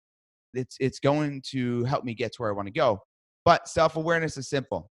want, it's going to help me get to where I want to go. But self-awareness is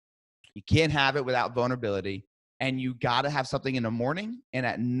simple. You can't have it without vulnerability, and you got to have something in the morning and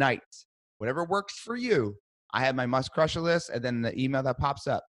at night, whatever works for you. I have my must crusher list and then the email that pops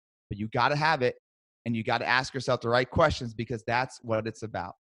up, but you got to have it, and you got to ask yourself the right questions, because that's what it's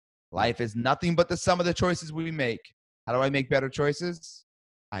about. Life is nothing but the sum of the choices we make. How do I make better choices?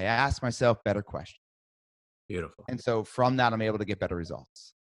 I ask myself better questions. Beautiful. And so from that, I'm able to get better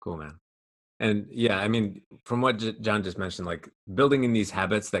results. Cool, man. And yeah, I mean, from what John just mentioned, like building in these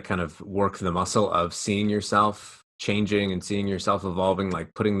habits that kind of work the muscle of seeing yourself changing and seeing yourself evolving,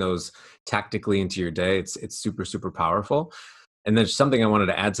 like putting those tactically into your day, it's super, super powerful. And then something I wanted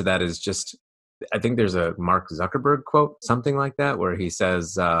to add to that is just, I think there's a Mark Zuckerberg quote, something like that, where he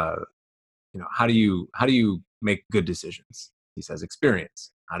says, how do you make good decisions? He says,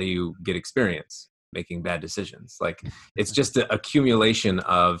 experience. How do you get experience making bad decisions? Like, it's just an accumulation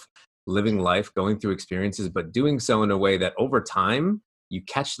of living life, going through experiences, but doing so in a way that over time you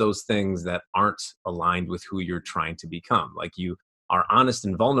catch those things that aren't aligned with who you're trying to become. Like, you are honest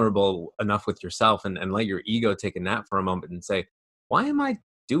and vulnerable enough with yourself, and let your ego take a nap for a moment and say, why am I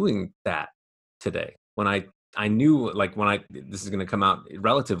doing that today? When I knew, like, this is going to come out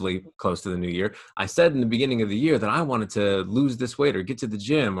relatively close to the new year, I said in the beginning of the year that I wanted to lose this weight or get to the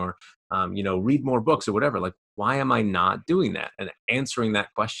gym or read more books or whatever. Like, why am I not doing that? And answering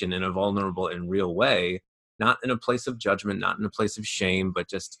that question in a vulnerable and real way, not in a place of judgment, not in a place of shame, but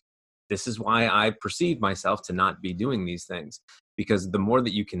just, this is why I perceive myself to not be doing these things. Because the more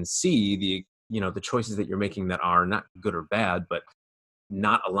that you can see the choices that you're making that are not good or bad, but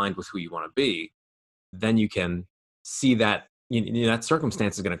not aligned with who you want to be, then you can see that that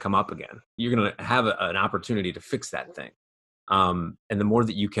circumstance is going to come up again. You're going to have an opportunity to fix that thing. And the more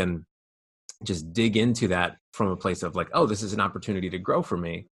that you can just dig into that from a place of like, oh, this is an opportunity to grow for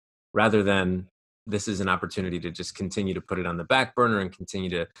me, rather than this is an opportunity to just continue to put it on the back burner and continue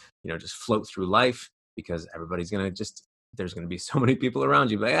to, just float through life, because everybody's going to there's going to be so many people around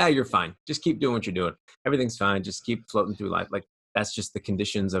you, but you're fine. Just keep doing what you're doing. Everything's fine. Just keep floating through life. Like, that's just the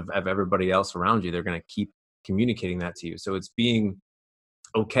conditions of everybody else around you. They're going to keep communicating that to you. So it's being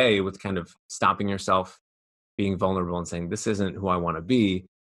okay with kind of stopping yourself, being vulnerable and saying, this isn't who I want to be.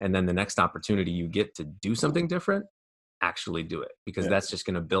 And then the next opportunity you get to do something different, actually do it. Because that's just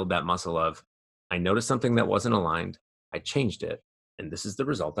going to build that muscle of, I noticed something that wasn't aligned. I changed it. And this is the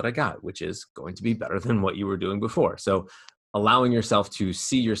result that I got, which is going to be better than what you were doing before. So allowing yourself to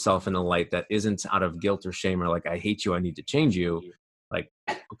see yourself in a light that isn't out of guilt or shame or like, I hate you, I need to change you. Like,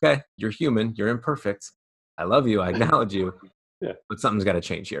 okay, you're human, you're imperfect. I love you, I acknowledge you, but something's got to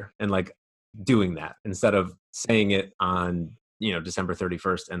change here. And like doing that instead of saying it on, December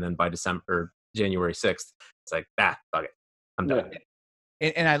 31st. And then by January 6th, it's like, fuck it, I'm done.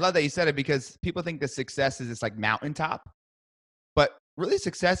 And I love that you said it, because people think that success is this like mountaintop, but really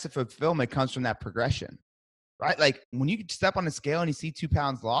success and fulfillment comes from that progression. Right? Like, when you step on a scale and you see 2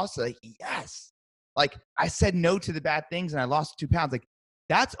 pounds lost, like, yes, like, I said no to the bad things and I lost 2 pounds. Like,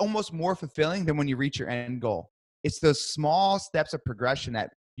 that's almost more fulfilling than when you reach your end goal. It's those small steps of progression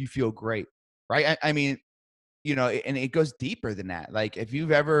that you feel great. Right? I mean, and it goes deeper than that. Like, if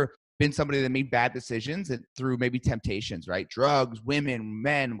you've ever been somebody that made bad decisions through maybe temptations, right? Drugs, women,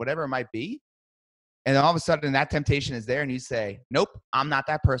 men, whatever it might be. And then all of a sudden that temptation is there and you say, nope, I'm not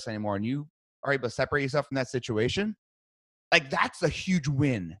that person anymore. And you are able to separate yourself from that situation, like, that's a huge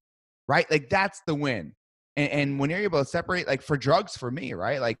win, right? Like, that's the win. And when you're able to separate, like, for drugs, for me,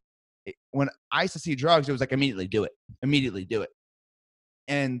 right? Like, when I used to see drugs, it was like, immediately do it.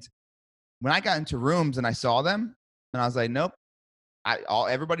 And when I got into rooms and I saw them and I was like, nope,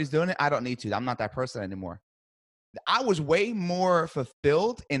 everybody's doing it. I don't need to. I'm not that person anymore. I was way more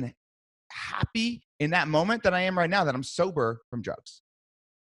fulfilled and happy in that moment than I am right now that I'm sober from drugs.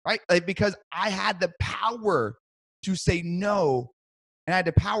 right? Like, because I had the power to say no, and I had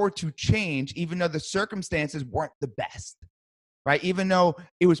the power to change, even though the circumstances weren't the best, right? Even though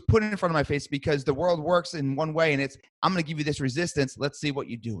it was put in front of my face, because the world works in one way, and it's, I'm going to give you this resistance. Let's see what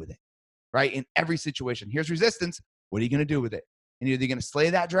you do with it, right? In every situation, here's resistance. What are you going to do with it? And you're either going to slay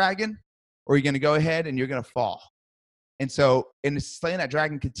that dragon, or you're going to go ahead and you're going to fall. And so in slaying that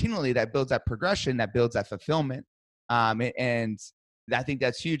dragon continually, that builds that progression, that builds that fulfillment. And I think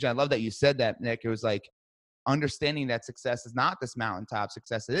that's huge. I love that you said that, Nick. It was like understanding that success is not this mountaintop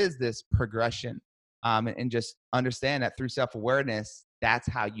success. It is this progression. And just understand that through self-awareness, that's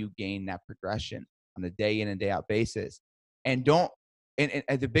how you gain that progression on a day in and day out basis. And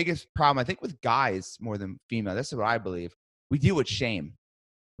the biggest problem, I think, with guys more than female, this is what I believe, we deal with shame,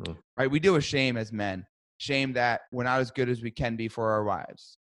 right? We deal with shame as men. Shame that we're not as good as we can be for our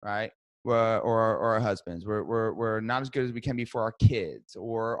wives, right? Or our husbands. We're not as good as we can be for our kids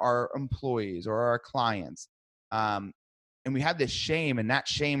or our employees or our clients. And we have this shame, and that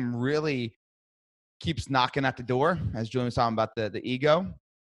shame really keeps knocking at the door, as Julian was talking about the ego.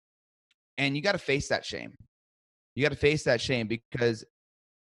 And you got to face that shame. You got to face that shame, because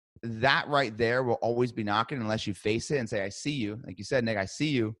that right there will always be knocking unless you face it and say, I see you. Like you said, Nick, I see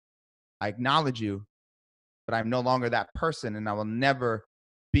you. I acknowledge you. But I'm no longer that person, and I will never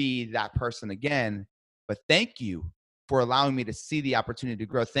be that person again. But thank you for allowing me to see the opportunity to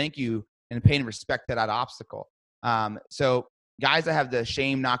grow. Thank you, and paying respect to that obstacle. So guys that have the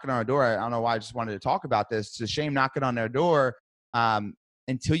shame knocking on our door, I don't know why I just wanted to talk about this. The shame knocking on their door,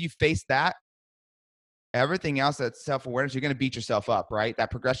 until you face that, everything else, that's self-awareness, you're going to beat yourself up, right? That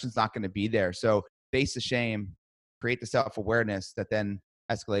progression's not going to be there. So face the shame, create the self-awareness that then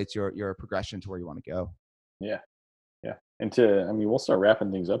escalates your progression to where you want to go. Yeah. Yeah. And we'll start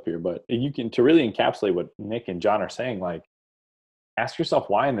wrapping things up here, but to really encapsulate what Nick and John are saying, like, ask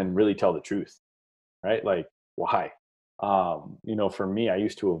yourself why, and then really tell the truth, right? Like, why? For me, I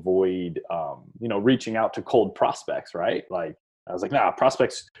used to avoid, reaching out to cold prospects, right? Like, I was like, nah,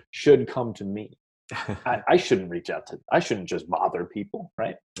 prospects should come to me. I shouldn't I shouldn't just bother people,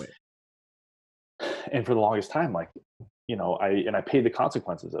 right? And for the longest time, like, I paid the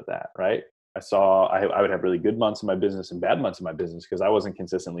consequences of that, right? I would have really good months in my business and bad months in my business because I wasn't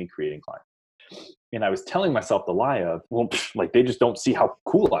consistently creating clients. And I was telling myself the lie of, well, like, they just don't see how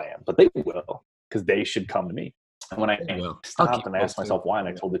cool I am, but they will, because they should come to me. And when I stopped and I asked myself why, and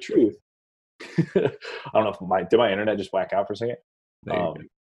I told the truth, I don't know if did my internet just whack out for a second? But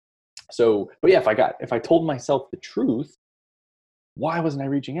yeah, if I told myself the truth, why wasn't I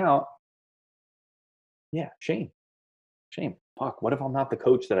reaching out? Yeah, shame. Fuck, what if I'm not the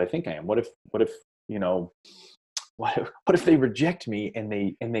coach that I think I am? What if they reject me and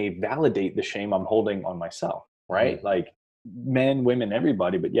they validate the shame I'm holding on myself, right? Mm-hmm. Like, men, women,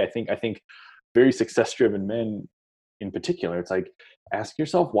 everybody. But yeah, I think very success-driven men in particular, it's like, ask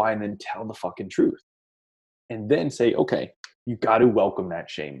yourself why, and then tell the fucking truth. And then say, okay, you got to welcome that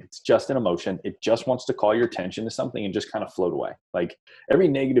shame. It's just an emotion. It just wants to call your attention to something and just kind of float away. Like, every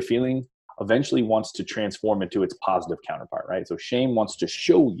negative feeling eventually wants to transform into its positive counterpart, right? So shame wants to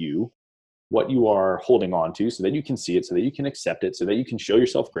show you what you are holding on to so that you can see it, so that you can accept it, so that you can show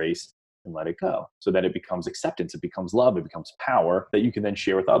yourself grace and let it go, so that it becomes acceptance, it becomes love, it becomes power that you can then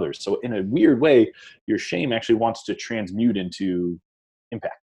share with others. So in a weird way, your shame actually wants to transmute into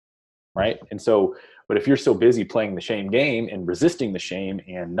impact, right? And so, but if you're so busy playing the shame game and resisting the shame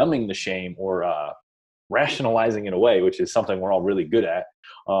and numbing the shame, or rationalizing it away, which is something we're all really good at,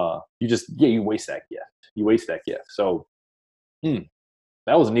 you waste that gift. So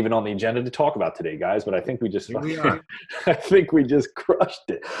that wasn't even on the agenda to talk about today, guys, but I think we just I think we just crushed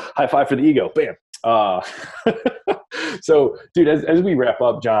it. High five for the ego. Bam. So dude, as we wrap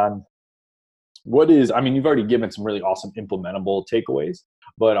up, John, you've already given some really awesome implementable takeaways,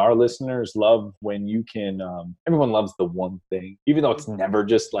 but our listeners love when you can, everyone loves the one thing, even though it's never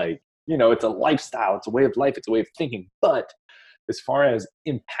just like, it's a lifestyle, it's a way of life, it's a way of thinking. But as far as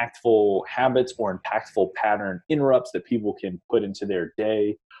impactful habits or impactful pattern interrupts that people can put into their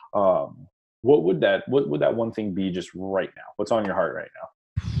day, what would that one thing be just right now? What's on your heart right now?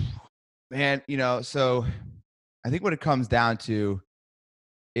 Man, so I think what it comes down to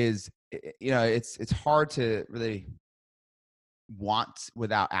is, it's hard to really want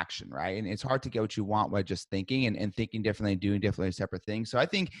without action, right? And it's hard to get what you want by just thinking and thinking differently and doing differently separate things. So I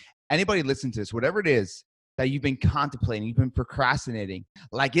think anybody listening to this, whatever it is that you've been contemplating, you've been procrastinating,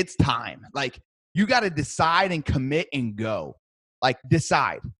 like, it's time. Like, you got to decide and commit and go. Like,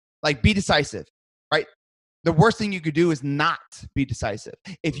 decide. Like, be decisive, right? The worst thing you could do is not be decisive.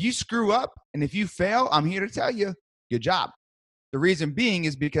 If you screw up and if you fail, I'm here to tell you, good job. The reason being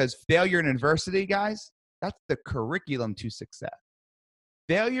is because failure and adversity, guys, that's the curriculum to success.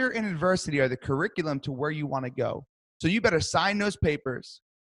 Failure and adversity are the curriculum to where you want to go. So you better sign those papers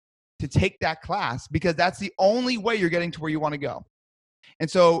to take that class, because that's the only way you're getting to where you want to go. And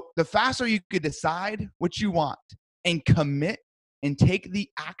so the faster you could decide what you want and commit and take the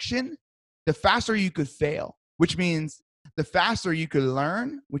action, the faster you could fail, which means the faster you could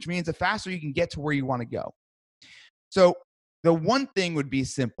learn, which means the faster you can get to where you want to go. So the one thing would be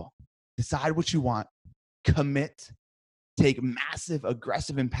simple. Decide what you want, commit, take massive,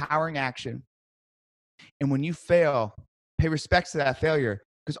 aggressive, empowering action. And when you fail, pay respects to that failure,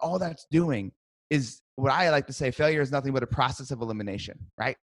 because all that's doing is what I like to say, failure is nothing but a process of elimination,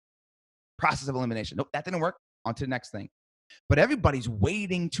 right? Process of elimination. Nope, that didn't work. On to the next thing. But everybody's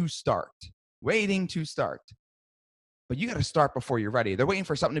waiting to start. But you got to start before you're ready. They're waiting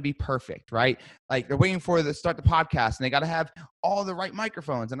for something to be perfect, right? Like they're waiting for to start the podcast and they got to have all the right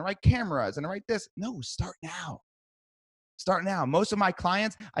microphones and the right cameras and the right this. No, start now. Start now. Most of my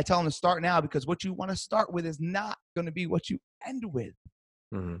clients, I tell them to start now, because what you want to start with is not going to be what you end with.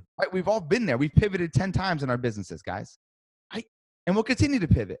 Mm-hmm. Right? We've all been there. We've pivoted 10 times in our businesses, guys. Right? And we'll continue to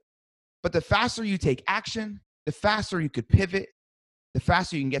pivot. But the faster you take action, the faster you could pivot, the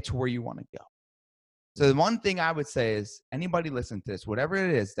faster you can get to where you want to go. So the one thing I would say is, anybody listen to this, whatever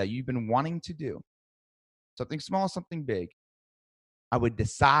it is that you've been wanting to do, something small, something big, I would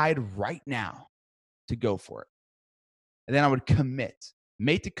decide right now to go for it. And then I would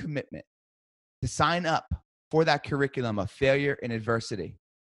make the commitment to sign up for that curriculum of failure and adversity.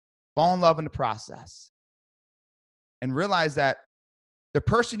 Fall in love in the process. And realize that the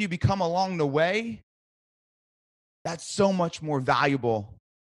person you become along the way, that's so much more valuable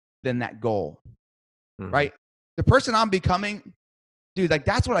than that goal, right? The person I'm becoming, dude, like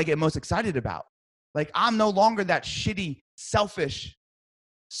that's what I get most excited about. Like I'm no longer that shitty, selfish,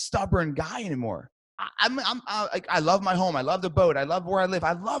 stubborn guy anymore. I love my home. I love the boat. I love where I live.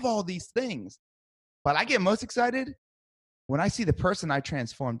 I love all these things. But I get most excited when I see the person I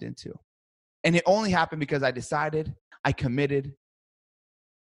transformed into. And it only happened because I decided, I committed,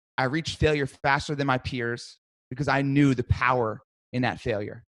 I reached failure faster than my peers because I knew the power in that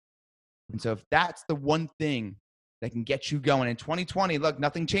failure. And so if that's the one thing that can get you going in 2020, look,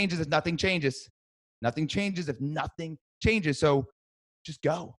 nothing changes if nothing changes. Nothing changes if nothing changes. So just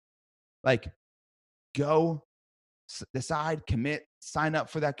go. Like, go, decide, commit, sign up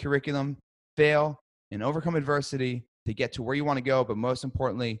for that curriculum, fail, and overcome adversity to get to where you want to go, but most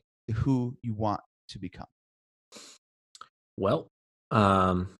importantly, to who you want to become. Well,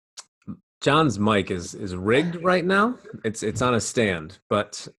 John's mic is rigged right now. It's on a stand,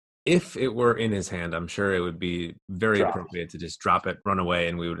 but if it were in his hand, I'm sure it would be very appropriate to just drop it, run away,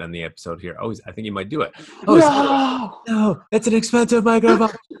 and we would end the episode here. Oh, I think you might do it. Oh, no, it's an expensive microphone.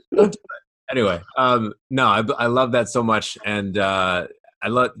 Don't do it. Anyway, no, I love that so much, and I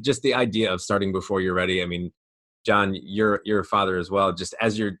love just the idea of starting before you're ready. I mean, John, you're a father as well. Just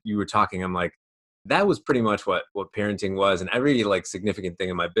as you were talking, I'm like, that was pretty much what parenting was, and every like significant thing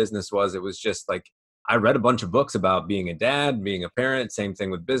in my business was. It was just like I read a bunch of books about being a dad, being a parent. Same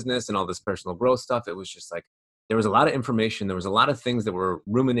thing with business and all this personal growth stuff. It was just like there was a lot of information. There was a lot of things that were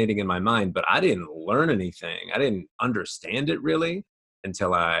ruminating in my mind, but I didn't learn anything. I didn't understand it really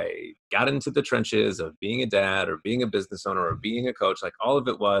until I got into the trenches of being a dad or being a business owner or being a coach. Like all of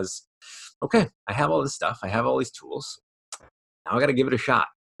it was, okay, I have all this stuff. I have all these tools. Now I got to give it a shot.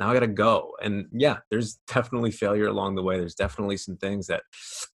 Now I got to go. And yeah, there's definitely failure along the way. There's definitely some things that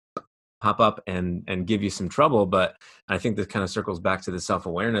pop up and give you some trouble. But I think this kind of circles back to the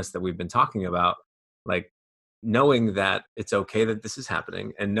self-awareness that we've been talking about, like knowing that it's okay that this is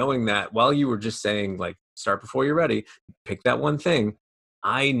happening, and knowing that while you were just saying like, start before you're ready, pick that one thing.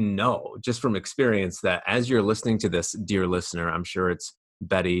 I know just from experience that as you're listening to this, dear listener, I'm sure it's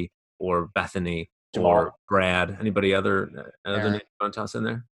Betty or Bethany or Brad. Anybody other name you want to toss in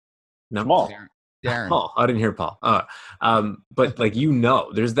there? No. Darren. Paul. I didn't hear Paul. But like,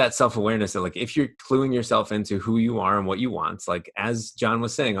 there's that self-awareness that like, if you're cluing yourself into who you are and what you want, it's like, as John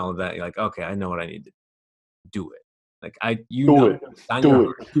was saying all of that, you're like, okay, I know what I need to do it. Like do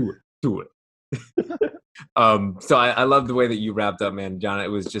it. So I love the way that you wrapped up, man. John, it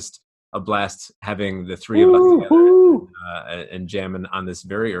was just a blast having the three of us together and jamming on this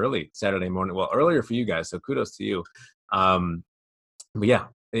very early Saturday morning. Well, earlier for you guys, so kudos to you. But yeah,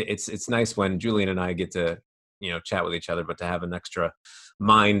 it's nice when Julian and I get to, chat with each other, but to have an extra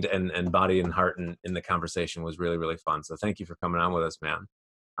mind and body and heart in the conversation was really, really fun. So thank you for coming on with us, man.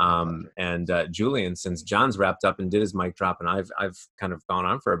 And Julian, since John's wrapped up and did his mic drop and I've kind of gone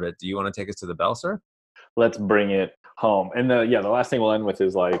on for a bit, do you want to take us to the bell, sir? let's bring it home. And the last thing we'll end with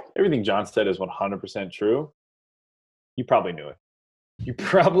is like everything John said is 100% true. You probably knew it. You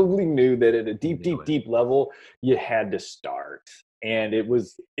probably knew that at a deep level, you had to start. And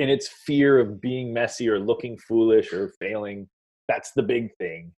it's fear of being messy or looking foolish or failing. That's the big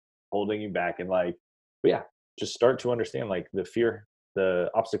thing holding you back. And like, just start to understand like the fear, the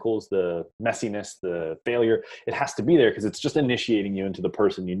obstacles, the messiness, the failure. It has to be there because it's just initiating you into the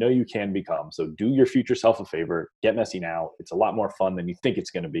person you can become. So do your future self a favor, get messy now. It's a lot more fun than you think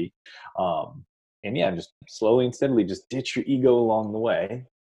it's going to be. And just slowly and steadily just ditch your ego along the way,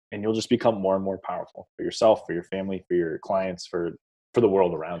 and you'll just become more and more powerful for yourself, for your family, for your clients, for the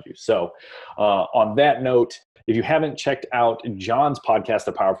world around you. So on that note, if you haven't checked out John's podcast,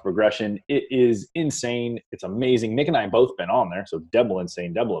 The Powerful Progression, it is insane. It's amazing. Nick and I have both been on there. So double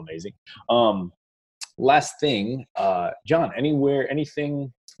insane, double amazing. Last thing, John,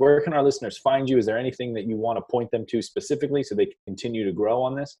 where can our listeners find you? Is there anything that you want to point them to specifically so they can continue to grow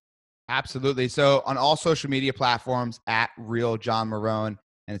on this? Absolutely. So on all social media platforms at Real John Marrone,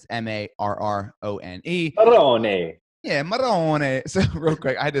 and it's Marrone. Marrone. Yeah, Marrone. So real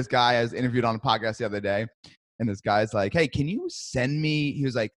quick, I had this guy I was interviewed on a podcast the other day, and this guy's like, hey, can you send me, he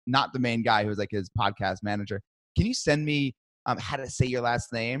was like, not the main guy, who was like his podcast manager. Can you send me how to say your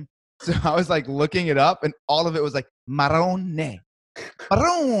last name? So I was like looking it up, and all of it was like Marrone.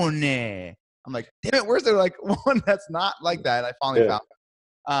 Marrone. I'm like, damn it, where's there like one that's not like that? I finally found it.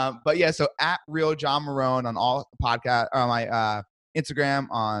 But yeah, so at Real John Marrone on all podcast, on my Instagram,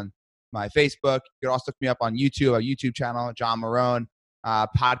 on my Facebook. You can also look me up on YouTube, our YouTube channel, John Marrone.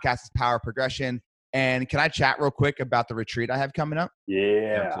 Podcast is Power Progression. And can I chat real quick about the retreat I have coming up?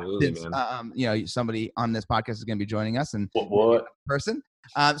 Yeah, absolutely, Since, man. Somebody on this podcast is going to be joining us, and what person.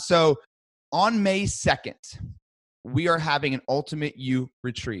 So on May 2nd, we are having an Ultimate You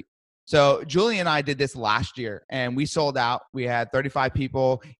retreat. So Julie and I did this last year, and we sold out. We had 35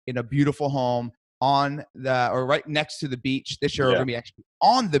 people in a beautiful home right next to the beach. This year we're going to be actually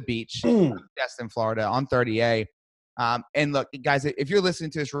on the beach, Destin, Florida, on 30A. And look, guys, if you're listening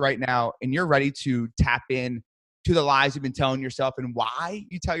to this right now and you're ready to tap in to the lies you've been telling yourself and why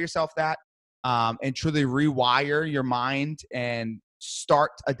you tell yourself that, and truly rewire your mind and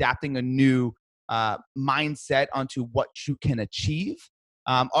start adapting a new mindset onto what you can achieve.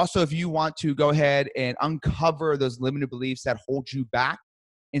 Also, if you want to go ahead and uncover those limited beliefs that hold you back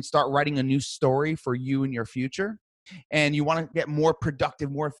and start writing a new story for you in your future, and you want to get more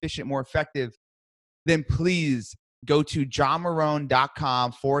productive, more efficient, more effective, then please go to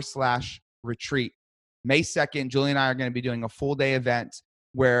johnmarrone.com/retreat. May 2nd, Julie and I are going to be doing a full day event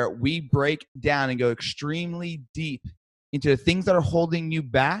where we break down and go extremely deep into the things that are holding you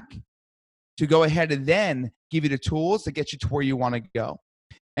back to go ahead and then give you the tools to get you to where you want to go.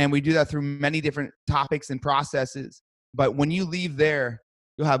 And we do that through many different topics and processes. But when you leave there,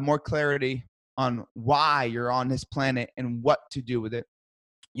 you'll have more clarity on why you're on this planet and what to do with it.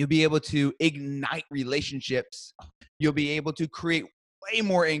 You'll be able to ignite relationships. You'll be able to create way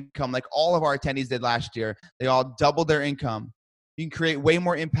more income like all of our attendees did last year. They all doubled their income. You can create way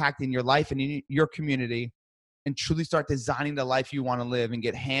more impact in your life and in your community and truly start designing the life you want to live and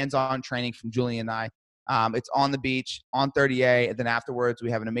get hands-on training from Julie and I. It's on the beach on 30A. And then afterwards,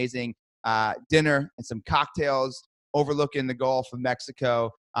 we have an amazing dinner and some cocktails overlooking the Gulf of Mexico,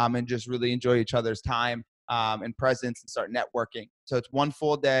 and just really enjoy each other's time and presence and start networking. So it's one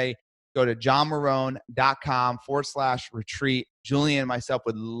full day. Go to johnmarrone.com/retreat. Julie and myself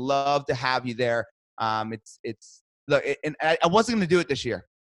would love to have you there. Look, and I wasn't going to do it this year.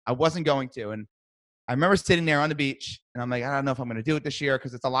 I wasn't going to. And I remember sitting there on the beach and I'm like, I don't know if I'm going to do it this year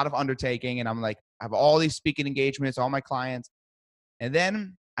because it's a lot of undertaking. And I'm like, I have all these speaking engagements, all my clients. And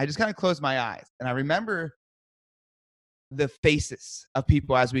then I just kind of closed my eyes. And I remember the faces of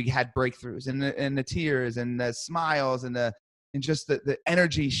people as we had breakthroughs and the tears and the smiles and just the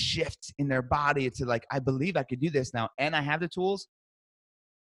energy shift in their body. It's like, I believe I could do this now. And I have the tools.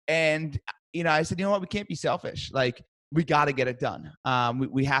 And, I said, you know what? We can't be selfish. Like, we got to get it done.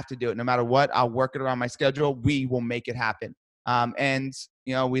 We have to do it no matter what. I'll work it around my schedule. We will make it happen. And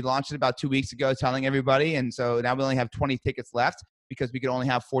we launched it about 2 weeks ago, telling everybody. And so now we only have 20 tickets left because we could only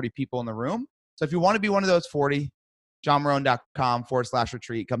have 40 people in the room. So if you want to be one of those 40,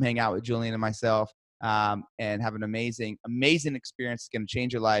 johnmarrone.com/retreat, come hang out with Julian and myself, and have an amazing, amazing experience. It's going to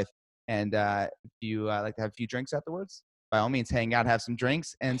change your life. And if you like to have a few drinks afterwards, by all means, hang out, have some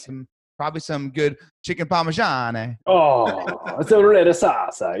drinks and probably some good chicken parmesan. Oh, it's a red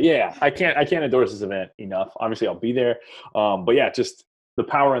salsa. Yeah, I can't endorse this event enough. Obviously, I'll be there. But yeah, just the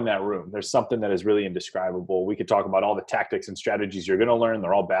power in that room. There's something that is really indescribable. We could talk about all the tactics and strategies you're going to learn.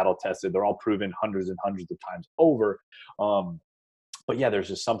 They're all battle tested. They're all proven hundreds and hundreds of times over. But yeah, there's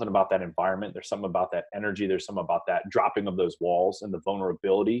just something about that environment. There's something about that energy. There's something about that dropping of those walls and the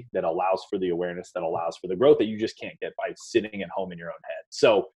vulnerability that allows for the awareness, that allows for the growth that you just can't get by sitting at home in your own head.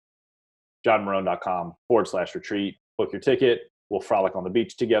 So johnmarrone.com/retreat. Book your ticket. We'll frolic on the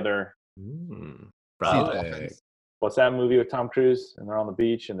beach together. Frolic. What's that movie with Tom Cruise? And they're on the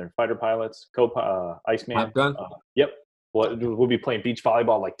beach and they're fighter pilots. Iceman. Top Gun? Yep. We'll be playing beach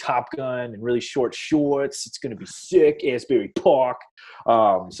volleyball like Top Gun and really short shorts. It's going to be sick. Asbury Park.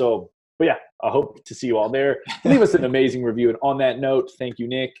 But yeah, I hope to see you all there. Leave us an amazing review. And on that note, thank you,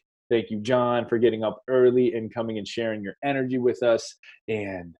 Nick. Thank you, John, for getting up early and coming and sharing your energy with us.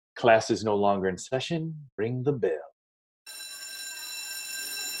 And class is no longer in session. Ring the bell.